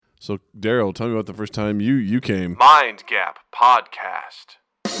So, Daryl, tell me about the first time you came. Mind Gap Podcast.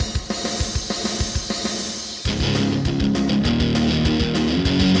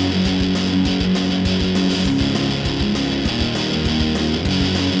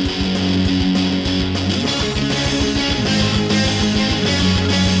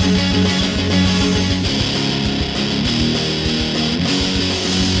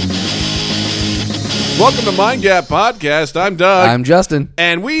 Welcome to Mind Gap Podcast. I'm Doug. I'm Justin.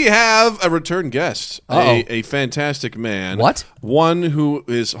 And we have a return guest, a fantastic man. What? One who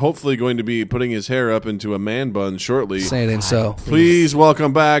is hopefully going to be putting his hair up into a man bun shortly. Say it ain't so. Please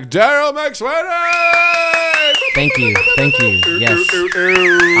welcome back Daryl McSweeney! Thank you. Yes.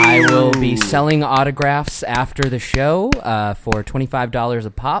 I will be selling autographs after the show for $25 a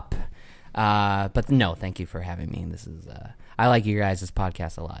pop. But no, thank you for having me. This is... I like you guys'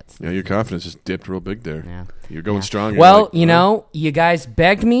 podcast a lot. So. Yeah, your confidence just dipped real big there. Yeah. You're going strong. Well, you know, you guys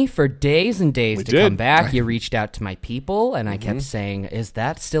begged me for days and days to did. come back. You reached out to my people, and I kept saying, is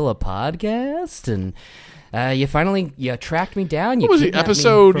that still a podcast? And you finally tracked me down. What was it?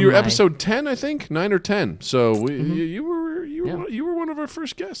 You were episode 10, I think? 9 or 10. So you were one of our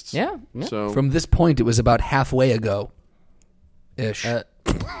first guests. Yeah. So From this point, it was about halfway ago. Ish.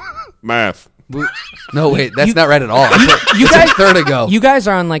 math. No, wait, that's not right at all. You it's guys, a third ago. You guys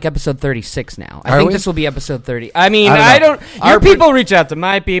are on like episode 36 now. I Are think we? this will be episode 30. I mean, I don't know. Your people reach out to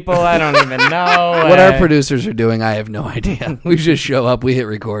my people. I don't even know what our producers are doing, I have no idea. We just show up, we hit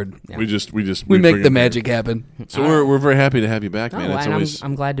record. Yeah. We make bring the it magic happen. So we're very happy to have you back, man. It's and always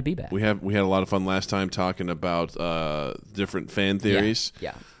I'm glad to be back. we had a lot of fun last time talking about different fan theories.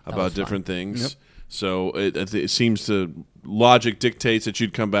 Yeah. That About was different fun. things. Yep. So it seems to logic dictates that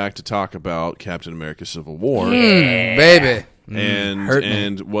you'd come back to talk about Captain America: Civil War. Baby. Hurt me.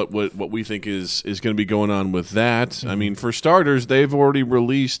 And what we think is going to be going on with that. I mean, for starters, they've already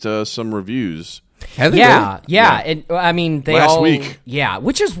released some reviews. Have they Yeah. really? I mean, they Last all week. Yeah,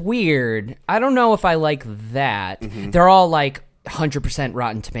 which is weird. I don't know if I like that. Mm-hmm. They're all like 100%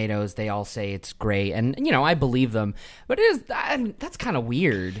 Rotten Tomatoes. They all say it's great, and I believe them. But that's kind of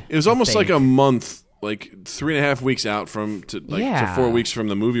weird. It was almost I like think. a month, like 3.5 weeks out to 4 weeks from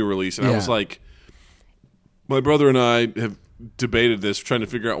the movie release, and I Yeah. was like, my brother and I have debated this, trying to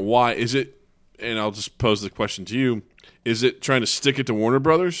figure out why is it. And I'll just pose the question to you: is it trying to stick it to Warner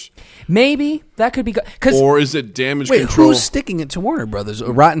Brothers, Maybe that could be good. Because or is it damage Wait, control? who's sticking it to Warner Brothers?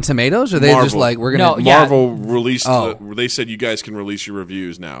 Rotten Tomatoes? Or are they just Marvel. like, we're going to... No, yeah. Marvel released. Oh. They said you guys can release your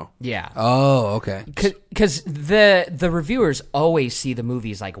reviews now. yeah. Oh, okay. Because the reviewers always see the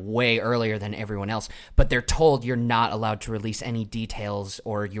movies like way earlier than everyone else, but they're told you're not allowed to release any details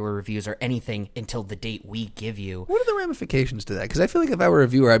or your reviews or anything until the date we give you. What are the ramifications to that? Because I feel like if I were a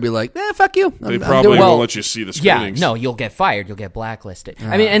viewer, I'd be like, fuck you. They I'm probably doing- won't let you see the screenings. Yeah, no, you'll get fired. You'll get blacklisted.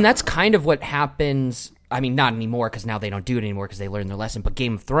 I mean, and that's kind of what happens. I mean, not anymore because now they don't do it anymore because they learned their lesson. But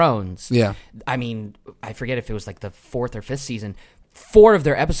Game of Thrones, Yeah. I mean, I forget if it was like the 4th or 5th season. 4 of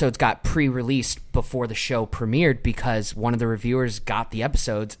their episodes got pre-released before the show premiered because one of the reviewers got the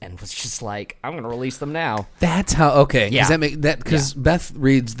episodes and was just like, "I'm going to release them now." That's how. Okay, Yeah. Because Beth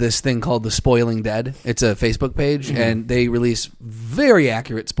reads this thing called The Spoiling Dead. It's a Facebook page, and they release very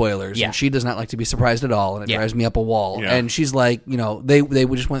accurate spoilers. Yeah. And she does not like to be surprised at all, and it Yeah. drives me up a wall. Yeah. And she's like, they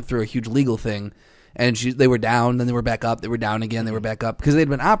just went through a huge legal thing, and they were down, then they were back up, they were down again, they were back up because they'd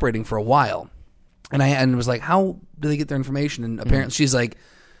been operating for a while. And was like, how do they get their information? And apparently, she's like,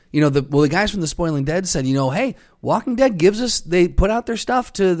 the guys from The Spoiling Dead said, hey, Walking Dead they put out their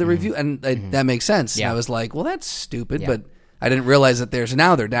stuff to the review, and that makes sense. Yeah. And I was like, well, that's stupid, Yeah. but I didn't realize that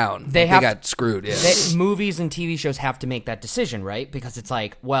now they're down. They got screwed. Yeah. Movies and TV shows have to make that decision, right? Because it's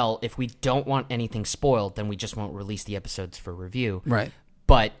like, well, if we don't want anything spoiled, then we just won't release the episodes for review. Right.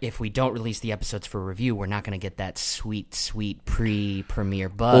 But if we don't release the episodes for review, we're not going to get that sweet, sweet pre-premiere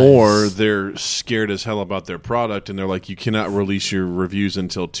buzz. Or they're scared as hell about their product, and they're like, you cannot release your reviews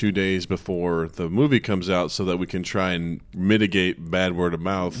until 2 days before the movie comes out so that we can try and mitigate bad word of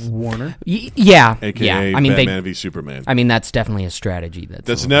mouth, Warner. Yeah, a.k.a. yeah. I mean, Batman v Superman. I mean, that's definitely a strategy.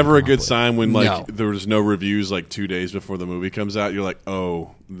 That's never a good with. sign when No. there was no reviews like 2 days before the movie comes out. You're like,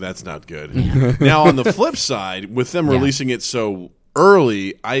 oh, that's not good. Now, on the flip side, with them releasing it so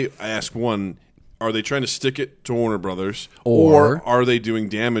early, I ask one, are they trying to stick it to Warner Brothers, or are they doing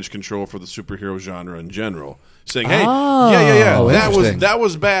damage control for the superhero genre in general? Saying, hey, that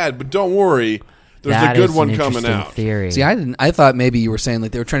was bad, but don't worry, there's That a good is one an coming interesting out. Theory. See, I thought maybe you were saying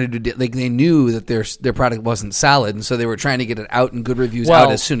like they were trying to do like they knew that their product wasn't solid, and so they were trying to get it out and good reviews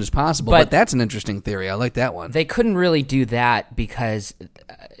out as soon as possible. But that's an interesting theory. I like that one. They couldn't really do that because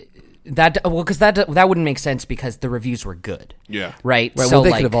because that wouldn't make sense because the reviews were good. Yeah. Right. Right, So well,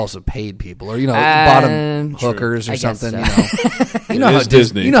 they like, could have also paid people, or bottom hookers or I guess something. so. You know It how is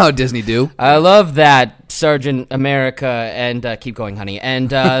Disney. You know how Disney do. I love that Sergeant America and keep going, honey, and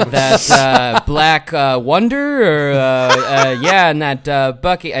that Black Wonder, or and that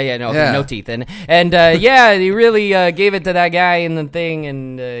Bucky, Yeah. no teeth, and he really gave it to that guy in the thing,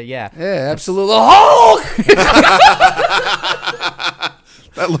 and Yeah, absolutely. Hulk.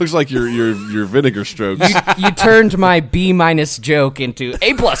 That looks like your vinegar strokes. you turned my B- joke into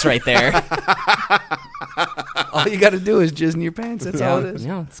A+ right there. All you got to do is jizz in your pants. That's all it is.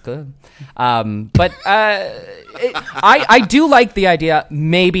 No, it's good. But I do like the idea.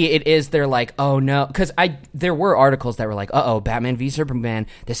 Maybe it is they're like, oh no, because there were articles that were like, Batman v Superman.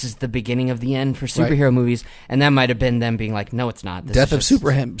 This is the beginning of the end for superhero movies, and that might have been them being like, no, it's not. This Death is of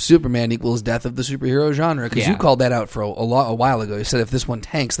just- Superman equals death of the superhero genre, because you called that out for a while ago. You said if this one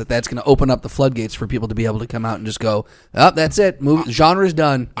tanks, that's going to open up the floodgates for people to be able to come out and just go, that's it, genre's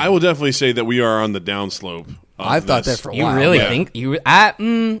done. I will definitely say that we are on the downslope. I've thought that for a You while. really Yeah. think you?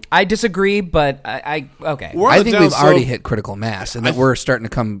 I disagree, but I okay. We're on I the think we've downslope. already hit critical mass, and that we're starting to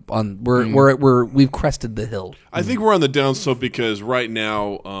come on. We've crested the hill. I think we're on the downslope because right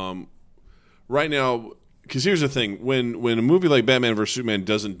now, because here's the thing: when a movie like Batman vs Superman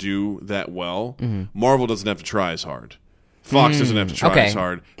doesn't do that well, Marvel doesn't have to try as hard. Fox doesn't have to try Okay. as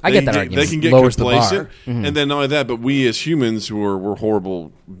hard. I get that They argument. can get Lowers the complacent, bar. and then not only that, but we as humans who we're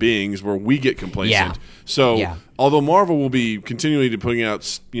horrible beings, where we get complacent. Yeah. So, Yeah. although Marvel will be continually putting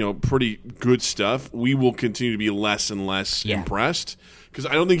out pretty good stuff, we will continue to be less and less impressed. Because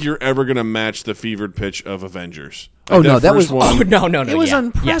I don't think you're ever going to match the fevered pitch of Avengers. Oh, no, that first was- one, no, It was yeah.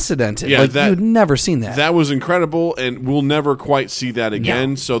 unprecedented. Yeah, like that- you'd never seen that. That was incredible, and we'll never quite see that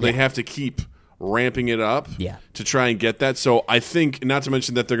again. So they have to keep ramping it up to try and get that. So I think, not to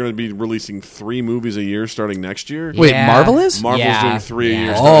mention that they're going to be releasing 3 movies a year starting next year. Wait, Yeah. Marvel is? Marvel's doing 3 a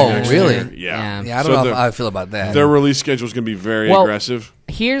year. Oh, starting next really? year. Yeah. Yeah, I don't So know their- how I feel about that. Their release schedule is going to be very aggressive.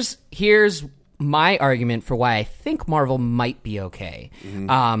 Here's my argument for why I think Marvel might be okay.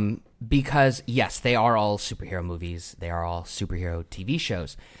 Because yes, they are all superhero movies, they are all superhero TV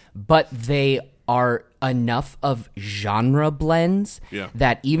shows, but they are enough of genre blends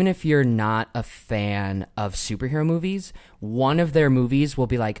that even if you're not a fan of superhero movies, one of their movies will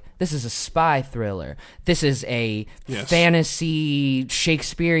be like, this is a spy thriller, this is a fantasy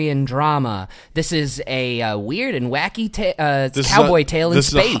Shakespearean drama, this is a weird and wacky cowboy tale in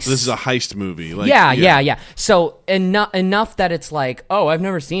space. This is a heist movie. Like, Yeah. So enough that it's like, oh, I've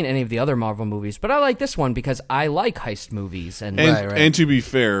never seen any of the other Marvel movies, but I like this one because I like heist movies. And And to be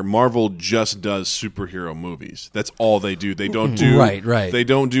fair, Marvel just does superhero movies. That's all they do. They don't do Right. They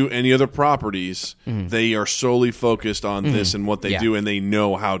don't do any other properties. They are solely focused on this and what they do, and they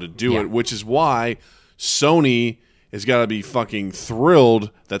know how to do it, which is why Sony has got to be fucking thrilled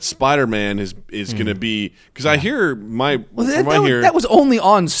that Spider-Man is going to be, because I hear that was only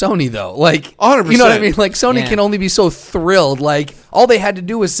on Sony though. Like 100%. You know what I mean? Like Sony Yeah. can only be so thrilled. Like all they had to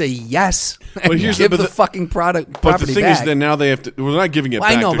do was say yes and here's give the- the but fucking property But the thing back. is, then now they have to. Well, they're not giving it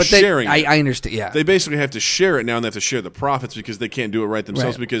back. I know, they're but sharing it. I understand. Yeah, They basically have to share it now, and they have to share the profits because they can't do it right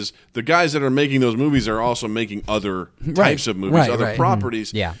themselves. Right. Because the guys that are making those movies are also making other types of movies, other right.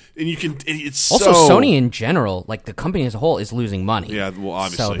 properties. Yeah. and you can. It's also, so, Sony in general, like the company as a whole, is losing money. Yeah, well,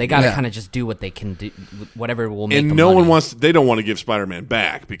 obviously. So they got to Yeah. kind of just do what they can do, whatever will make. And them no money. one wants. They don't want to give Spider-Man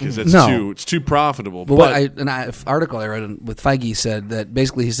back because it's No. too profitable. But what an article I read with Feige said that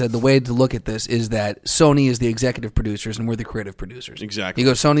basically he said the way to look at this is that Sony is the executive producers and we're the creative producers. Exactly. He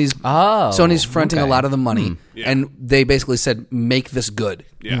goes, Sony's fronting a lot of the money, and they basically said make this good.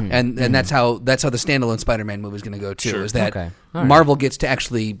 Yeah. and that's how the standalone Spider-Man movie is going to go too. Sure. Is that Okay. All right. Marvel gets to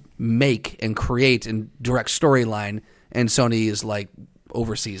actually make and create and direct storyline, and Sony is like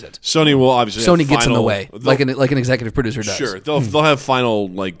oversees it. Sony will obviously. Sony have gets in the final- way, they'll- like an executive producer does. Sure, they'll have final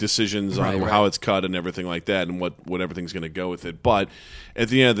decisions on Right, right. how it's cut and everything like that, and what everything's going to go with it. But at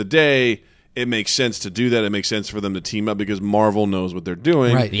the end of the day, it makes sense to do that. It makes sense for them to team up because Marvel knows what they're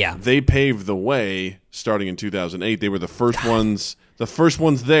doing. Right. Yeah. They paved the way starting in 2008. They were the first ones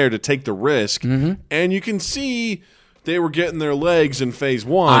there to take the risk, and you can see they were getting their legs in Phase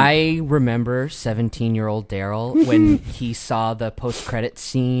 1. I remember 17-year-old Daryl when he saw the post-credit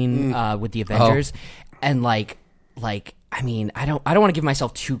scene with the Avengers, and like I mean, I don't want to give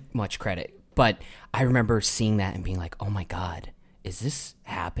myself too much credit, but I remember seeing that and being like, oh my god, is this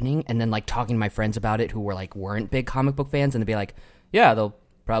happening? And then like talking to my friends about it who were like weren't big comic book fans, and they'd be like, yeah, they'll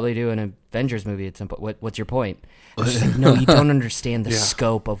probably do an Avengers movie at some point. What's your point? It's like, no, you don't understand the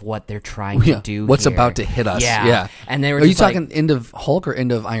scope of what they're trying to do. What's here. about to hit us? Yeah. And they were. Are you just like, talking end of Hulk or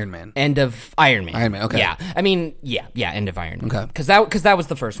end of Iron Man? End of Iron Man. Iron Man, okay. Yeah, I mean, yeah, end of Iron Man. Okay. Because that was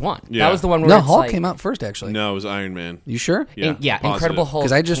the first one. Yeah. That was the one where No, it's Hulk like, came out first, actually. No, it was Iron Man. You sure? Yeah, positive. Incredible Hulk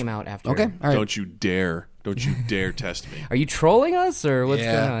 'Cause I just- came out after. Okay, all right. Don't you dare test me. Are you trolling us or what's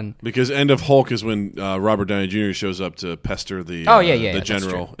Yeah. going on? Because end of Hulk is when Robert Downey Jr. shows up to pester the Yeah, the that's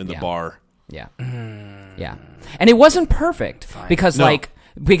general true. in the Yeah. bar. Yeah, yeah, and it wasn't perfect because No. like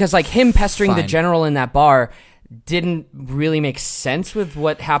him pestering the Fine. general in that bar didn't really make sense with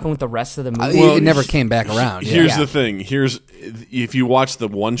what happened with the rest of the movie. It never came back around. Yeah. Here's the thing. If you watch the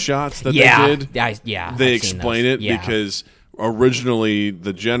one shots that Yeah. they did, Yeah, they I've seen explain those. it Yeah. because originally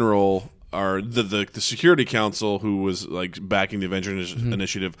the general or the security council who was like backing the Avengers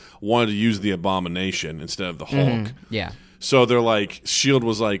initiative wanted to use the Abomination instead of the Hulk. Yeah. So they're like, Shield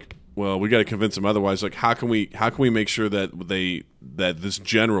was like, well, we got to convince them otherwise. Like, how can we make sure that this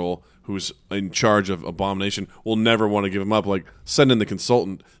general who's in charge of Abomination will never want to give him up? Like, send in the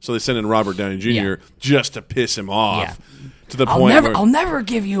consultant. So they send in Robert Downey Jr. Yeah. just to piss him off. Yeah. To the I'll point never, where, I'll never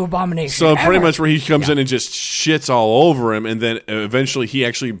give you Abomination. so pretty ever. much where he comes in and just shits all over him, and then eventually he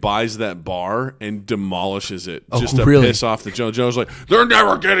actually buys that bar and demolishes it just to really? piss off the Joe. Joe's like, they're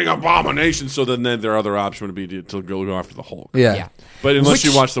never getting Abomination. So then their other option would be to go after the Hulk. Yeah. Yeah. But unless Which-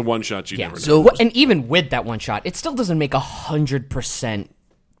 you watch the one shot, you Yeah. never know. So- Well, and even with that one shot, it still doesn't make 100%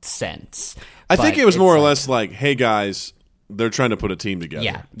 sense. I think But it was more or it's less like, hey guys, they're trying to put a team together.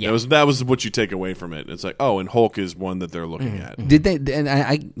 Yeah, yeah. That was what you take away from it. It's like, oh, and Hulk is one that they're looking at. Did they?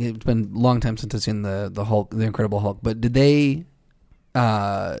 And it's been a long time since I've seen the Hulk, the Incredible Hulk. But did they?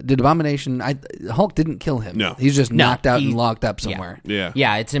 Did Abomination? Hulk didn't kill him. No. He's just No, knocked out he- and locked up somewhere. Yeah.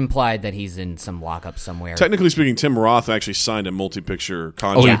 Yeah, it's implied that he's in some lockup somewhere. Technically speaking, Tim Roth actually signed a multi-picture Oh,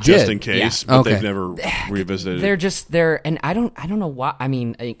 he contract just did? in case, Yeah. but they've Okay. never revisited it. They're and I don't know why. I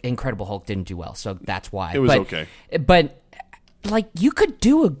mean, Incredible Hulk didn't do well, so that's why. It was but, okay. But like, you could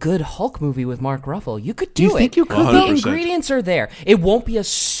do a good Hulk movie with Mark Ruffalo. You could do you it. think you could, The 100%. ingredients are there. It won't be a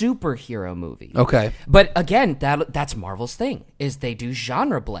superhero movie. Okay. But again, that's Marvel's thing, is they do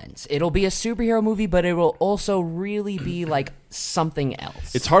genre blends. It'll be a superhero movie, but it will also really be like something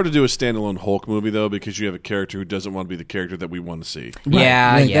else. It's hard to do a standalone Hulk movie, though, because you have a character who doesn't want to be the character that we want to see.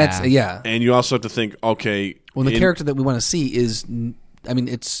 yeah, Like, yeah. That's yeah. And you also have to think, okay... Well, the character that we want to see is, I mean,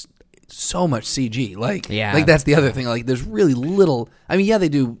 it's so much CG. Like, Yeah. like that's the other thing. Like, there's really little. I mean, yeah, they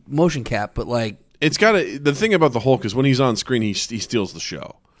do motion cap, but like, It's got to... The thing about the Hulk is when he's on screen, he steals the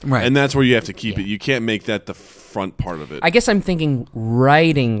show. Right. And that's where you have to keep it. You can't make that the front part of it. I guess I'm thinking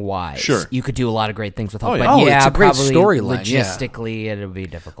writing wise. Sure. You could do a lot of great things with Hulk. Oh, yeah. But Oh, yeah, it's a great probably storyline, yeah. Logistically, it'll be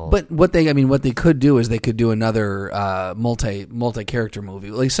difficult. but what they could do is they could do another multi character movie.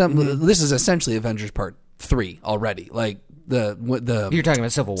 Like this is essentially Avengers Part 3 already. Like the You're talking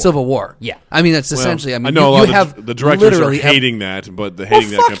about Civil War. Civil War. Yeah. I mean, that's Well, essentially. I mean, I know you a lot have of the directors are literally hating that, but the Well,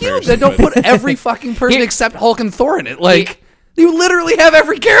 hating that fuck you! comparison. Then don't but- put every fucking person Here- except Hulk and Thor in it. Like you literally have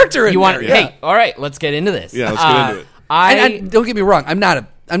every character in You want? there. Hey, all right, let's get into this. Yeah, let's get into it. And don't get me wrong. I'm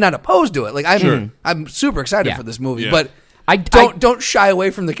not opposed to it. Like I'm super excited Yeah. for this movie, Yeah. but I don't shy away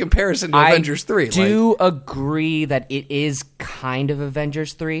from the comparison to I Avengers 3. do agree that it is kind of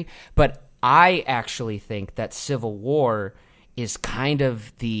Avengers 3, but I actually think that Civil War is kind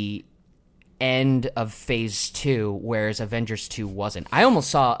of the end of Phase 2, whereas Avengers 2 wasn't. I almost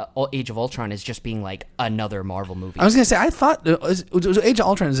saw Age of Ultron as just being like another Marvel movie. I was gonna say I thought Age of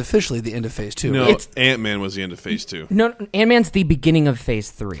Ultron is officially the end of Phase 2. No, right? Ant-Man was the end of Phase 2. No, Ant-Man's the beginning of Phase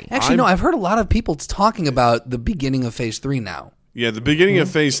 3. Actually, no. I've heard a lot of people talking about the beginning of Phase 3 now. Yeah, the beginning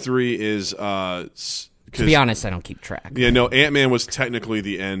of Phase 3 is... To be honest, I don't keep track. Yeah, no, Ant-Man was technically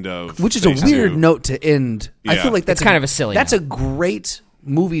the end of Which is Phase a weird 2. note to end. I Yeah. feel like that's It's kind of a silly That's note. a great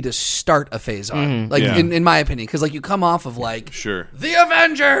movie to start a phase on. Like Yeah. in my opinion, because like you come off of like Sure. the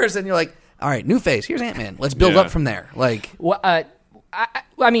Avengers, and you're like, all right, new phase. Here's Ant-Man. Let's build Yeah. up from there. Like, Well,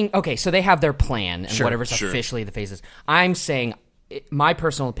 I mean, okay, so they have their plan and whatever's sure. officially the phases. I'm saying, my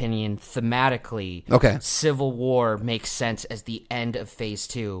personal opinion, thematically, Okay. Civil War makes sense as the end of Phase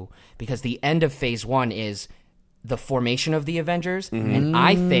 2 because the end of Phase 1 is the formation of the Avengers, and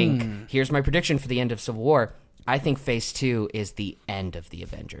I think, here's my prediction for the end of Civil War, I think Phase 2 is the end of the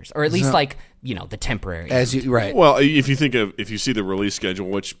Avengers, or at least like, the temporary. as you right. Well, if you see the release schedule,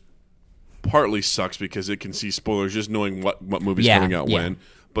 which partly sucks because it can see spoilers just knowing what movie's Yeah, coming out yeah. when.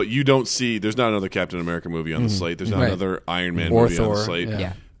 But you don't see, there's not another Captain America movie on the slate. There's not Right. another Iron Man Or movie on the Thor, slate. yeah.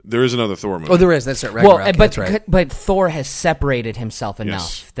 Yeah. There is another Thor movie. Oh, there is. That's right. Ragnarok. Well, That's right. but Thor has separated himself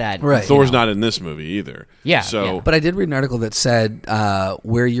enough that Right. Thor's you know. not in this movie either. Yeah, So yeah. But I did read an article that said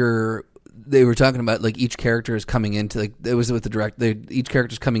they were talking about like each character is coming into like it was with the each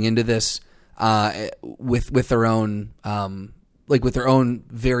character is coming into this with their own with their own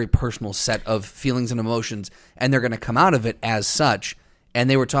very personal set of feelings and emotions, and they're going to come out of it as such. And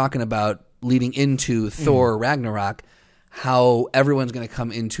they were talking about leading into Thor Ragnarok, how everyone's going to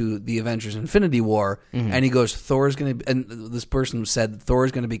come into the Avengers Infinity War, and he goes, Thor's going to, and this person said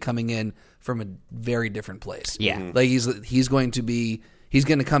Thor's going to be coming in from a very different place. Yeah. Like he's going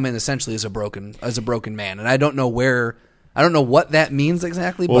to come in essentially as a broken man, and I don't know what that means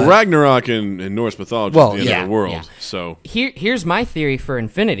exactly. well, but Ragnarok in Norse mythology Well, is the end yeah, of the world. yeah. So Here's my theory for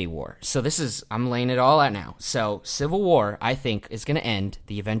Infinity War. So I'm laying it all out now. So Civil War, I think, is going to end.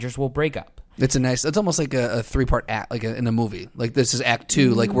 The Avengers will break up. it's almost like a 3-part act, like in a movie. Like this is Act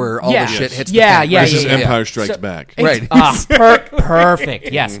 2, like where all Yeah. the shit hits. Yeah, the fan. yeah, this is yeah. Empire Strikes So- Back. Right.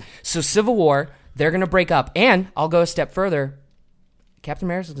 Perfect. Yes. So Civil War, they're going to break up, and I'll go a step further. Captain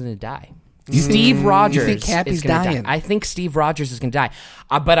America's going to die. Steve Rogers think Cappy's is going to dying? die. I think Steve Rogers is going to die,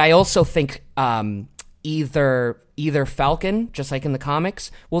 but I also think either Falcon, just like in the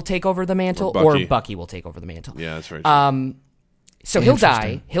comics, will take over the mantle, Or Bucky. or Bucky will take over the mantle. Yeah, that's very true. So he'll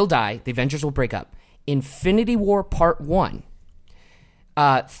die. He'll die. The Avengers will break up. Infinity War Part 1.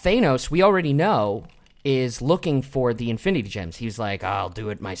 Thanos, we already know, is looking for the Infinity Gems. He's like, I'll do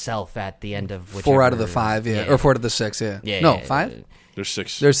it myself at the end of whichever. 4 out of the 5, yeah, or 4 out of the 6, yeah. Yeah, No, yeah, 5. There's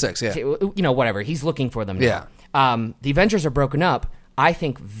 6. There's 6, yeah. You know, whatever. He's looking for them now. Yeah. The Avengers are broken up. I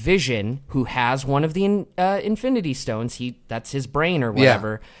think Vision, who has one of the Infinity Stones, that's his brain or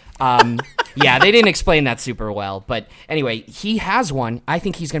whatever. Yeah, they didn't explain that super well. But anyway, he has one. I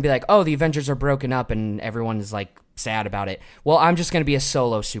think he's going to be like, oh, the Avengers are broken up and everyone is like sad about it. Well, I'm just going to be a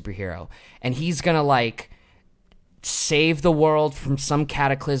solo superhero. And he's going to like save the world from some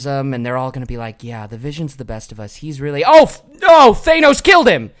cataclysm, and they're all going to be like, yeah, the Vision's the best of us. He's really... Oh, no, Thanos killed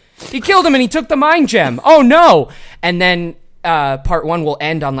him! He killed him and he took the mind gem. Oh, no! And then part 1 will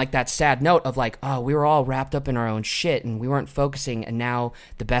end on like that sad note of like, oh, we were all wrapped up in our own shit and we weren't focusing, and now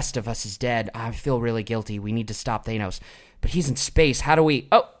the best of us is dead. I feel really guilty. We need to stop Thanos. But he's in space. How do we...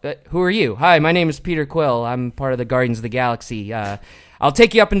 Oh, who are you? Hi, my name is Peter Quill. I'm part of the Guardians of the Galaxy. I'll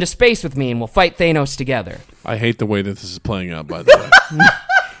take you up into space with me and we'll fight Thanos together. I hate the way that this is playing out, by the way.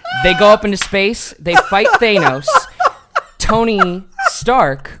 They go up into space. They fight Thanos. Tony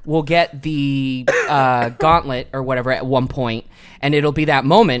Stark will get the gauntlet or whatever at one point, and it'll be that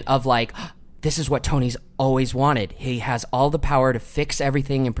moment of like, this is what Tony's always wanted. He has all the power to fix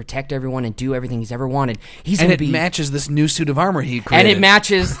everything and protect everyone and do everything he's ever wanted. And it matches this new suit of armor he created. And it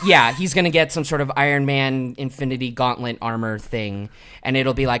matches, yeah, he's going to get some sort of Iron Man Infinity Gauntlet armor thing. And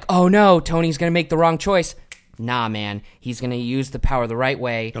it'll be like, oh no, Tony's going to make the wrong choice. Nah, man, he's going to use the power the right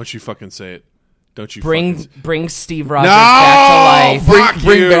way. Don't you fucking say it. Don't you Bring Steve Rogers back to life.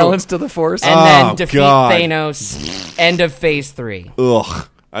 Bring balance to the Force. And then Oh, defeat God. Thanos. End of Phase 3. Ugh.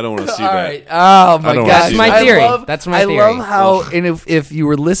 I don't want to see All that. right. Oh my I don't wanna gosh. see my that. theory. I love, That's my I theory. love how, and if you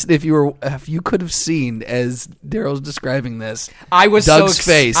were listening, if you could have seen as Daryl's describing this, I was Doug's so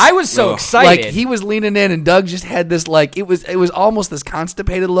face. I was so excited. Like he was leaning in, and Doug just had this like it was almost this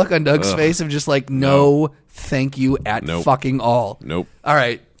constipated look on Doug's face of just like no, thank you at Nope. fucking all. Nope. All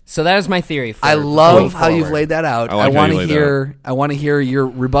right. So that is my theory. For I going love how you've forward. laid that out. I like how want you to laid that hear. I want to hear your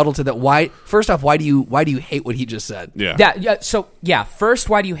rebuttal to that. Why? First off, why do you hate what he just said? Yeah. Yeah. So yeah. First,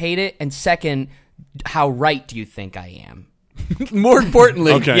 why do you hate it? And second, how right do you think I am? More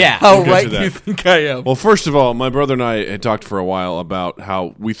importantly, Okay. Yeah. how We'll get right to do that. you think I am? Well, first of all, my brother and I had talked for a while about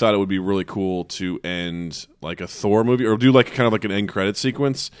how we thought it would be really cool to end like a Thor movie or do like kind of like an end credit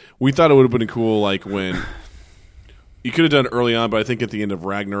sequence. We thought it would have been cool, like when you could have done it early on, but I think at the end of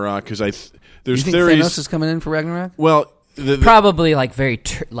Ragnarok because there's You think theories. Thanos is coming in for Ragnarok? Well, Probably like very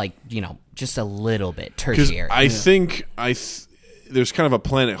just a little bit because tertiary. I think there's kind of a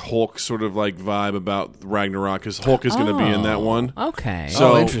Planet Hulk sort of like vibe about Ragnarok because Hulk is going to be in that one. Okay.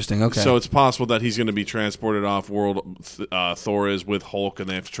 So, interesting. Okay. So it's possible that he's going to be transported off world. Thor is with Hulk, and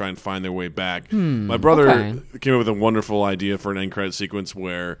they have to try and find their way back. My brother came up with a wonderful idea for an end credit sequence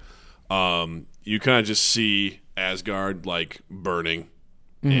where you kind of just see Asgard like burning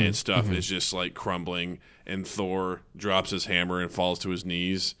and stuff is just like crumbling, and Thor drops his hammer and falls to his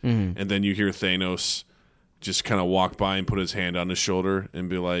knees, and then you hear Thanos just kind of walk by and put his hand on his shoulder and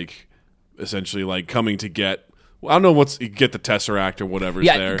be like, essentially like coming to get. I don't know get the Tesseract or whatever's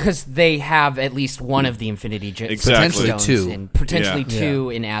yeah, there. because they have at least one of the Infinity Exactly. Stones Potentially two. and potentially Yeah. two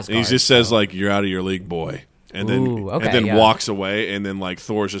in Asgard. And he just says like, "You're out of your league, boy." And then, Ooh, okay, and then yeah. walks away, and then like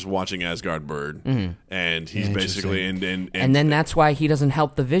Thor's just watching Asgard burn, and he's basically And then that's why he doesn't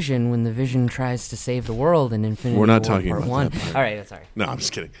help the Vision when the Vision tries to save the world in Infinity We're not War talking Part about 1. that. All right, sorry. no, I'm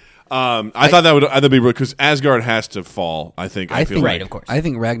just kidding. I thought that'd be because Asgard has to fall. I think. I feel think, like. Right, of course. I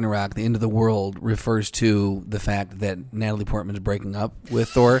think Ragnarok, the end of the world, refers to the fact that Natalie Portman's breaking up with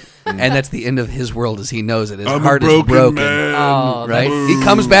Thor, and that's the end of his world as he knows it. His I'm heart a is broken. man. Oh, Right? He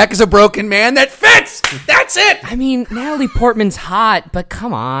comes back as a broken man that fits. That's it. I mean, Natalie Portman's hot, but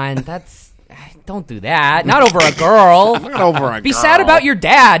come on, don't do that. Not over a girl. Not over a Be girl. sad about your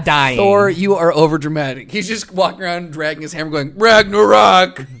dad dying. Thor, you are overdramatic. He's just walking around dragging his hammer, going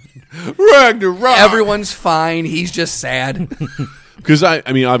Ragnarok. Ragnarok. Everyone's fine. He's just sad. Because I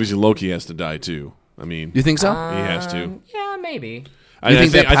mean, obviously Loki has to die too. I mean, You think so? he has to. Yeah, maybe. Do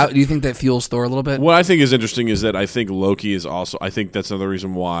you think that fuels Thor a little bit? What I think is interesting is that I think Loki is also. I think that's another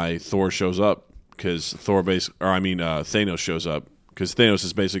reason why Thor shows up because Thanos shows up because Thanos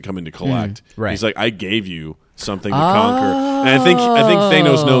is basically coming to collect. right. He's like, I gave you something to conquer, and I think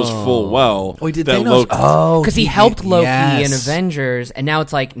Thanos knows full well. Oh, he did that Thanos? Loki. Oh, Because he helped Loki yes. in Avengers, and now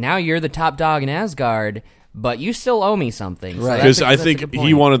it's like, now you're the top dog in Asgard, but you still owe me something. So Right. that's Because a- I that's a think good he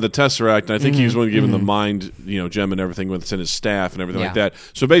point. wanted the Tesseract, and I think he was one to give him the mind, gem and everything within his staff and everything like that.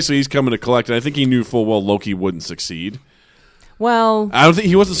 So basically, he's coming to collect, and I think he knew full well Loki wouldn't succeed. Well, I don't think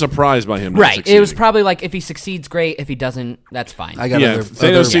he wasn't surprised by him. Not right. succeeding. It was probably like, if he succeeds, great. If he doesn't, that's fine. I got Yeah, other, Thanos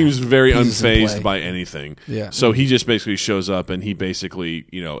other seems very pieces in unfazed play. by anything. Yeah. So he just basically shows up, and he basically,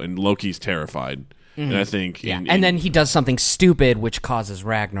 and Loki's terrified. And I think, yeah. And then he does something stupid, which causes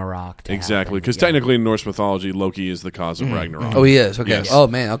Ragnarok to exactly happen. because Yeah. technically in Norse mythology, Loki is the cause of Ragnarok. Oh, he is. Okay. Yes. Oh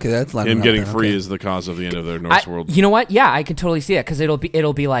man. Okay, that's lining Him up getting then. free Okay. is the cause of the end of the Norse world. You know what? Yeah, I can totally see it because it'll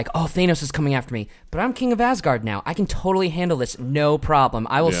be like, oh, Thanos is coming after me, but I'm king of Asgard now. I can totally handle this, no problem.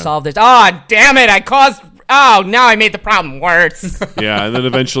 I will Yeah. solve this. Oh, damn it! I caused. Oh, now I made the problem worse. Yeah, and then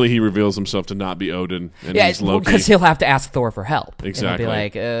eventually he reveals himself to not be Odin, and Yeah, he's Loki. because he'll have to ask Thor for help. Exactly. And he'll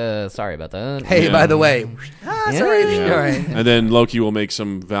be like, sorry about that. Hey, Yeah. by the way, sorry. Yeah. All right. And then Loki will make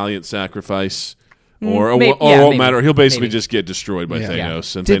some valiant sacrifice, or May- it yeah, won't maybe. matter. He'll basically Maybe. just get destroyed by Yeah.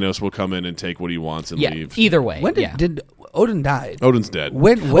 Thanos, and Did- Thanos will come in and take what he wants and Yeah, leave. either way. When yeah. did Odin died? Odin's dead.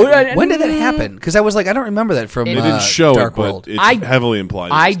 When did that happen? Because I was like, I don't remember that from They didn't show Dark it, but World. it's I- heavily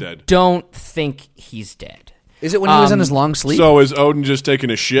implied that I he's dead. don't think he's dead. Is it when he was on his long sleep? So is Odin just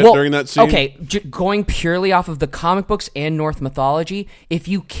taking a shit Well, during that scene? okay, going purely off of the comic books and Norse mythology, if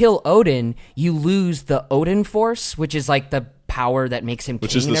you kill Odin, you lose the Odin Force, which is like the power that makes him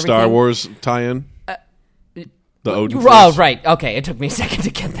Which king is the and Star everything. Wars tie-in? The Odin Oh, Force. right. Okay, it took me a second to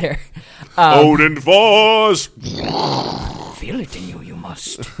get there. Odin Force! Feel it in you, you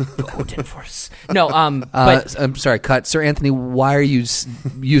must. The Odin Force. No, but I'm sorry, cut. Sir Anthony, why are you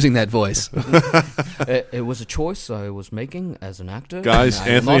using that voice? it was a choice I was making as an actor. Guys, And I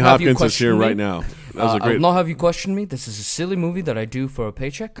will Anthony not have you Hopkins is here question me. right now. That was a I great... will not have you question me. This is a silly movie that I do for a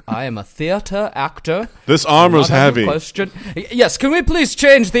paycheck. I am a theater actor. This armor's Not have you heavy. question. Yes, can we please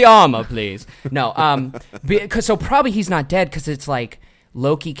change the armor, please? No, because so probably he's not dead because it's like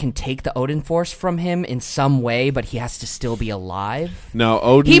Loki can take the Odin Force from him in some way, but he has to still be alive. Now,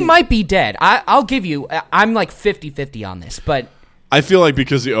 Odin... He might be dead. I'll give you. I'm like 50-50 on this, but I feel like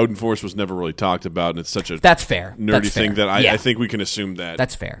because the Odin Force was never really talked about, and it's such a that's fair. nerdy That's thing fair. that Yeah. I think we can assume that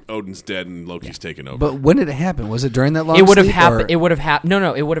That's fair. Odin's dead and Loki's taken over. But when did it happen? Was it during that long It would have sleep, happened. or- It would have happened.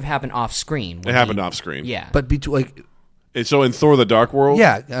 No, it would have happened off screen. It happened off screen. Yeah, But like, And so in Thor: The Dark World,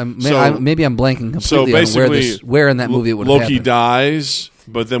 yeah, maybe I'm blanking So completely on basically, where in that movie it would have Loki happened. dies,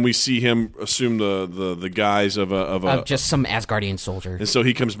 but then we see him assume the guise of a. just some Asgardian soldier. And so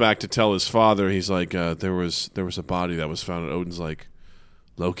he comes back to tell his father. He's like, there was a body that was found, and Odin's like,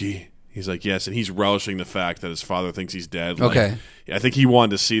 Loki. He's like, yes, and he's relishing the fact that his father thinks he's dead. Like, Okay. I think he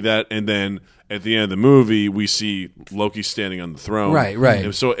wanted to see that, and then at the end of the movie, we see Loki standing on the throne. Right.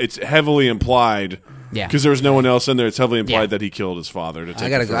 And so it's heavily implied, Yeah. because there was no one else in there. It's heavily implied Yeah. that he killed his father to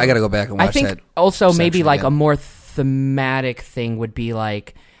take. I the throne. gotta go back and watch I think that. also maybe section like again. a more thematic thing would be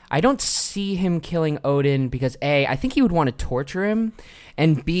like, I don't see him killing Odin because A, I think he would want to torture him,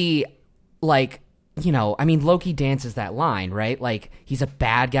 and B, like, you know, I mean, Loki dances that line, right? Like, he's a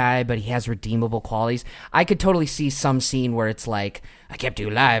bad guy, but he has redeemable qualities. I could totally see some scene where it's like, I kept you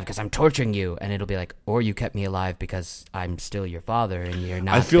alive because I'm torturing you, and it'll be like, or you kept me alive because I'm still your father and you're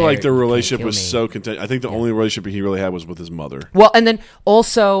not. I feel there, like their you can't relationship kill was me. so content. I think the only relationship he really had was with his mother. Well, and then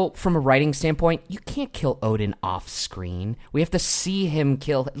also from a writing standpoint, you can't kill Odin off screen. We have to see him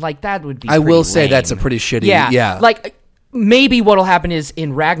kill. Like, that would be. I will pretty say that's a lame. pretty shitty. Yeah, Yeah. Like, maybe what'll happen is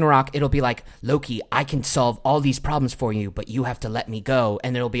in Ragnarok, it'll be like, Loki, I can solve all these problems for you, but you have to let me go.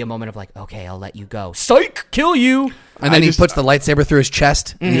 And it'll be a moment of like, okay, I'll let you go. Psych, kill you. And then he puts the lightsaber through his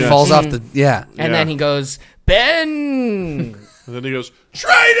chest, and he falls off the, And then he goes, Ben. And then he goes,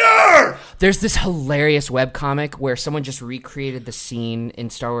 traitor! There's this hilarious webcomic where someone just recreated the scene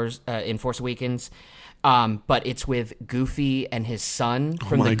in Star Wars, in Force Awakens, but it's with Goofy and his son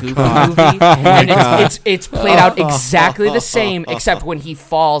from the Goofy movie. And it's played out exactly the same, except when he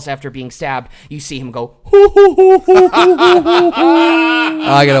falls after being stabbed, you see him go,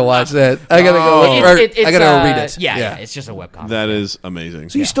 I gotta watch that. I gotta go. I gotta go read it. Yeah, it's just a webcomic. That is amazing.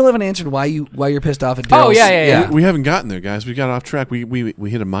 So you still haven't answered why you're pissed off at Daryl's. Oh, yeah. We haven't gotten there, guys. We got off track. We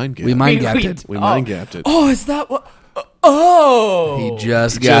hit a mind gap. We mind gapped it. We mind gapped it. Oh, is that what? Oh! He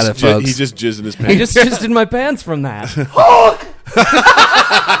just got it, folks. He just jizzed in his pants. He just jizzed in my pants from that.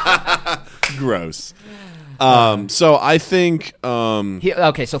 Gross. So I think...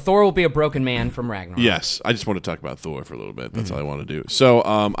 so Thor will be a broken man from Ragnarok. Yes. I just want to talk about Thor for a little bit. That's all I want to do. So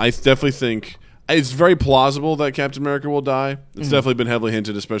I definitely think... It's very plausible that Captain America will die. It's definitely been heavily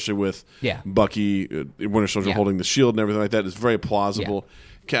hinted, especially with Bucky, Winter Soldier holding the shield and everything like that. It's very plausible.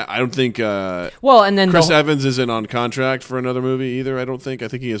 I don't think and then Chris Evans isn't on contract for another movie either. I don't think. I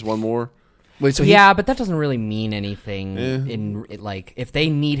think he has one more. Wait, so but that doesn't really mean anything. Like, if they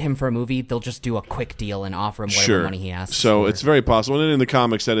need him for a movie, they'll just do a quick deal and offer him whatever money he asks. So it's very possible. And in the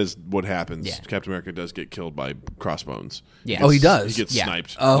comics, that is what happens. Yeah. Captain America does get killed by crossbones. Yeah. He does. He gets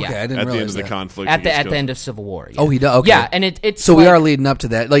sniped. Oh, okay, I didn't at the realize end of the that. conflict. At the end of Civil War. Yeah. Oh, he does. Okay. Yeah, and it's so we are leading up to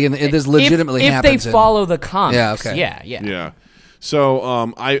that. Like, this legitimately happens. If they follow the comics. Yeah. Okay. Yeah. So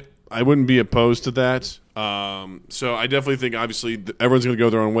I wouldn't be opposed to that. So I definitely think, obviously, everyone's going to go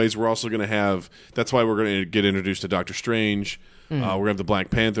their own ways. We're also going to have... That's why we're going to get introduced to Doctor Strange. We're going to have the Black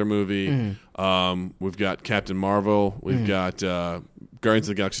Panther movie. We've got Captain Marvel. We've got Guardians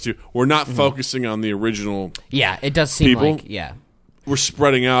of the Galaxy 2. We're not focusing on the original Yeah, it does seem people. like... Yeah. We're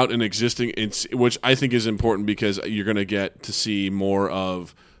spreading out and existing, which I think is important because you're going to get to see more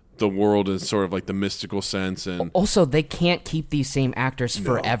of the world in sort of like the mystical sense. And also, they can't keep these same actors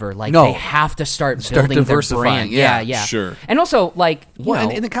forever. Like, No. they have to start building their diversifying. brand. Yeah. Sure. And also, like,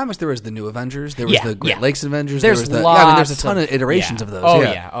 Well, in the comics, there was the New Avengers. There was the Great Lakes Avengers. There's there was lots there's a ton of iterations of those.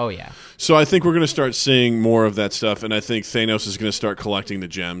 Oh, yeah. So I think we're going to start seeing more of that stuff, and I think Thanos is going to start collecting the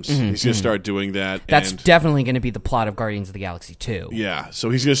gems. He's going to start doing that. That's and definitely going to be the plot of Guardians of the Galaxy 2. Yeah, so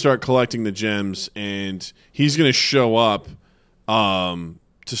he's going to start collecting the gems, and he's going to show up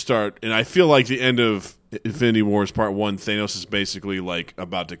to start. And I feel like the end of Infinity Wars Part 1, Thanos is basically like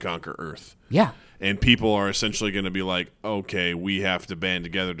about to conquer Earth. Yeah. And people are essentially going to be like, okay, we have to band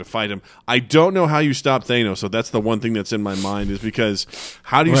together to fight him. I don't know how you stop Thanos, so that's the one thing that's in my mind is because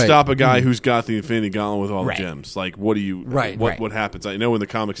how do you stop a guy who's got the Infinity Gauntlet with all the gems? Like, what do you? What happens? I know in the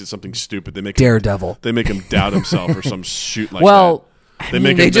comics it's something stupid. They make Daredevil. They make him doubt himself or some shoot like that.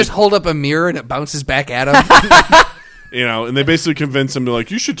 They just hold up a mirror and it bounces back at him. You know, and they basically convince him to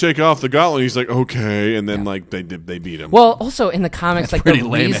like, you should take off the gauntlet. He's like, okay, and then like they beat him. Well, also in the comics, like pretty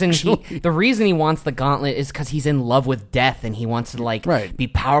lame, the reason he wants the gauntlet is because he's in love with death and he wants to like be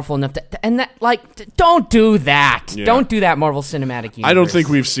powerful enough to. And that don't do that. Yeah. Don't do that, Marvel Cinematic Universe. I don't think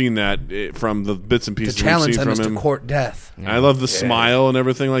we've seen that from the bits and pieces to challenge we've him seen is from him. to court death. I love the smile and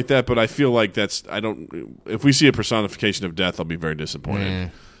everything like that, but I feel like if we see a personification of death, I'll be very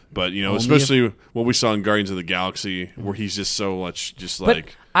disappointed. But, you know, especially what we saw in Guardians of the Galaxy, where he's just so much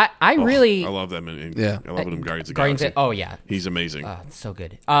like... I really... I love them. I love him in Guardians of the Galaxy. Oh, yeah. He's amazing. It's so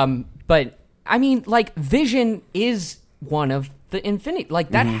good. But, I mean, like, Vision is one of the Infinity...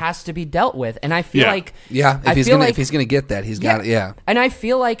 Like, that has to be dealt with. And I feel like... Yeah, if he's gonna get that, he's got it, yeah. And I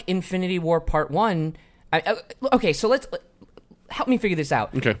feel like Infinity War Part 1... okay, so let's... Help me figure this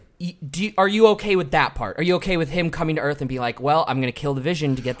out. Okay. Are you okay with that part? Are you okay with him coming to Earth and be like, well, I'm going to kill the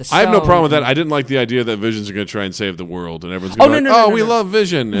Vision to get the stone? I have no problem with that. I didn't like the idea that Vision's going to try and save the world, and everyone's going to we love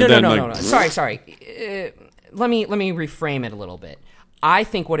Vision. No. Sorry. Let me reframe it a little bit. I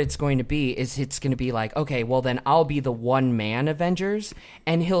think what it's going to be is it's going to be like, okay, well, then I'll be the one-man Avengers,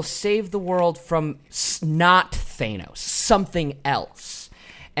 and he'll save the world from not Thanos, something else.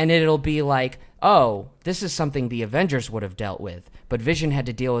 And it'll be like, oh, this is something the Avengers would have dealt with, but Vision had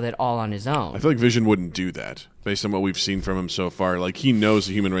to deal with it all on his own. I feel like Vision wouldn't do that. based on what we've seen from him so far. Like, he knows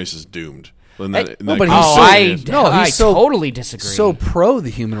the human race is doomed. In but he's I so- totally disagree. So pro the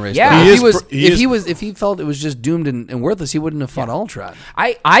human race. Yeah. though. He If he felt it was just doomed and worthless, he wouldn't have fought Ultron.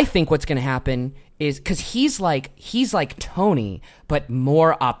 I think what's going to happen is because he's like Tony, but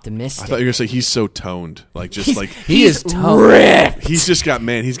more optimistic. I thought you were going to say he's so toned. Like, just He's- like, He is toned. ripped. he's just got,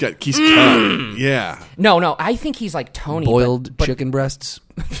 man, he's cut. Yeah. No, I think he's like Tony. Boiled but chicken breasts,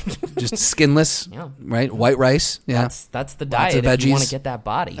 just skinless, Yeah. right? White rice. Yeah, That's the Lots diet of if you want veggies. to get that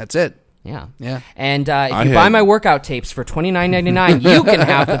body. that's it. Yeah. Yeah. And if I you buy had- my workout tapes for $29.99, you can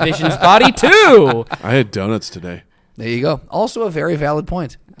have the Vision's body too. I had donuts today. There you go. Also a very valid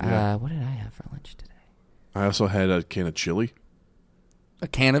point. What did I have for lunch today? I also had a can of chili. A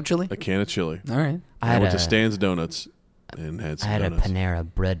can of chili. A can of chili. All right. I went to Stan's Donuts and had I some had donuts. a Panera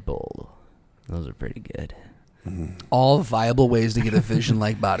bread bowl. Those are pretty good. All viable ways to get a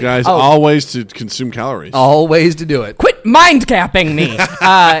vision-like body. Guys, Oh. all ways to consume calories. All ways to do it. Quit mind capping me.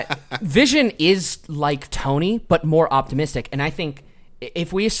 Vision is like Tony, but more optimistic. And I think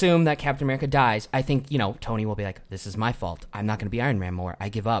if we assume that Captain America dies, I think, Tony will be like, this is my fault. I'm not going to be Iron Man more. I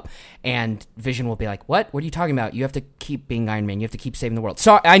give up. And Vision will be like, what? What are you talking about? You have to keep being Iron Man. You have to keep saving the world.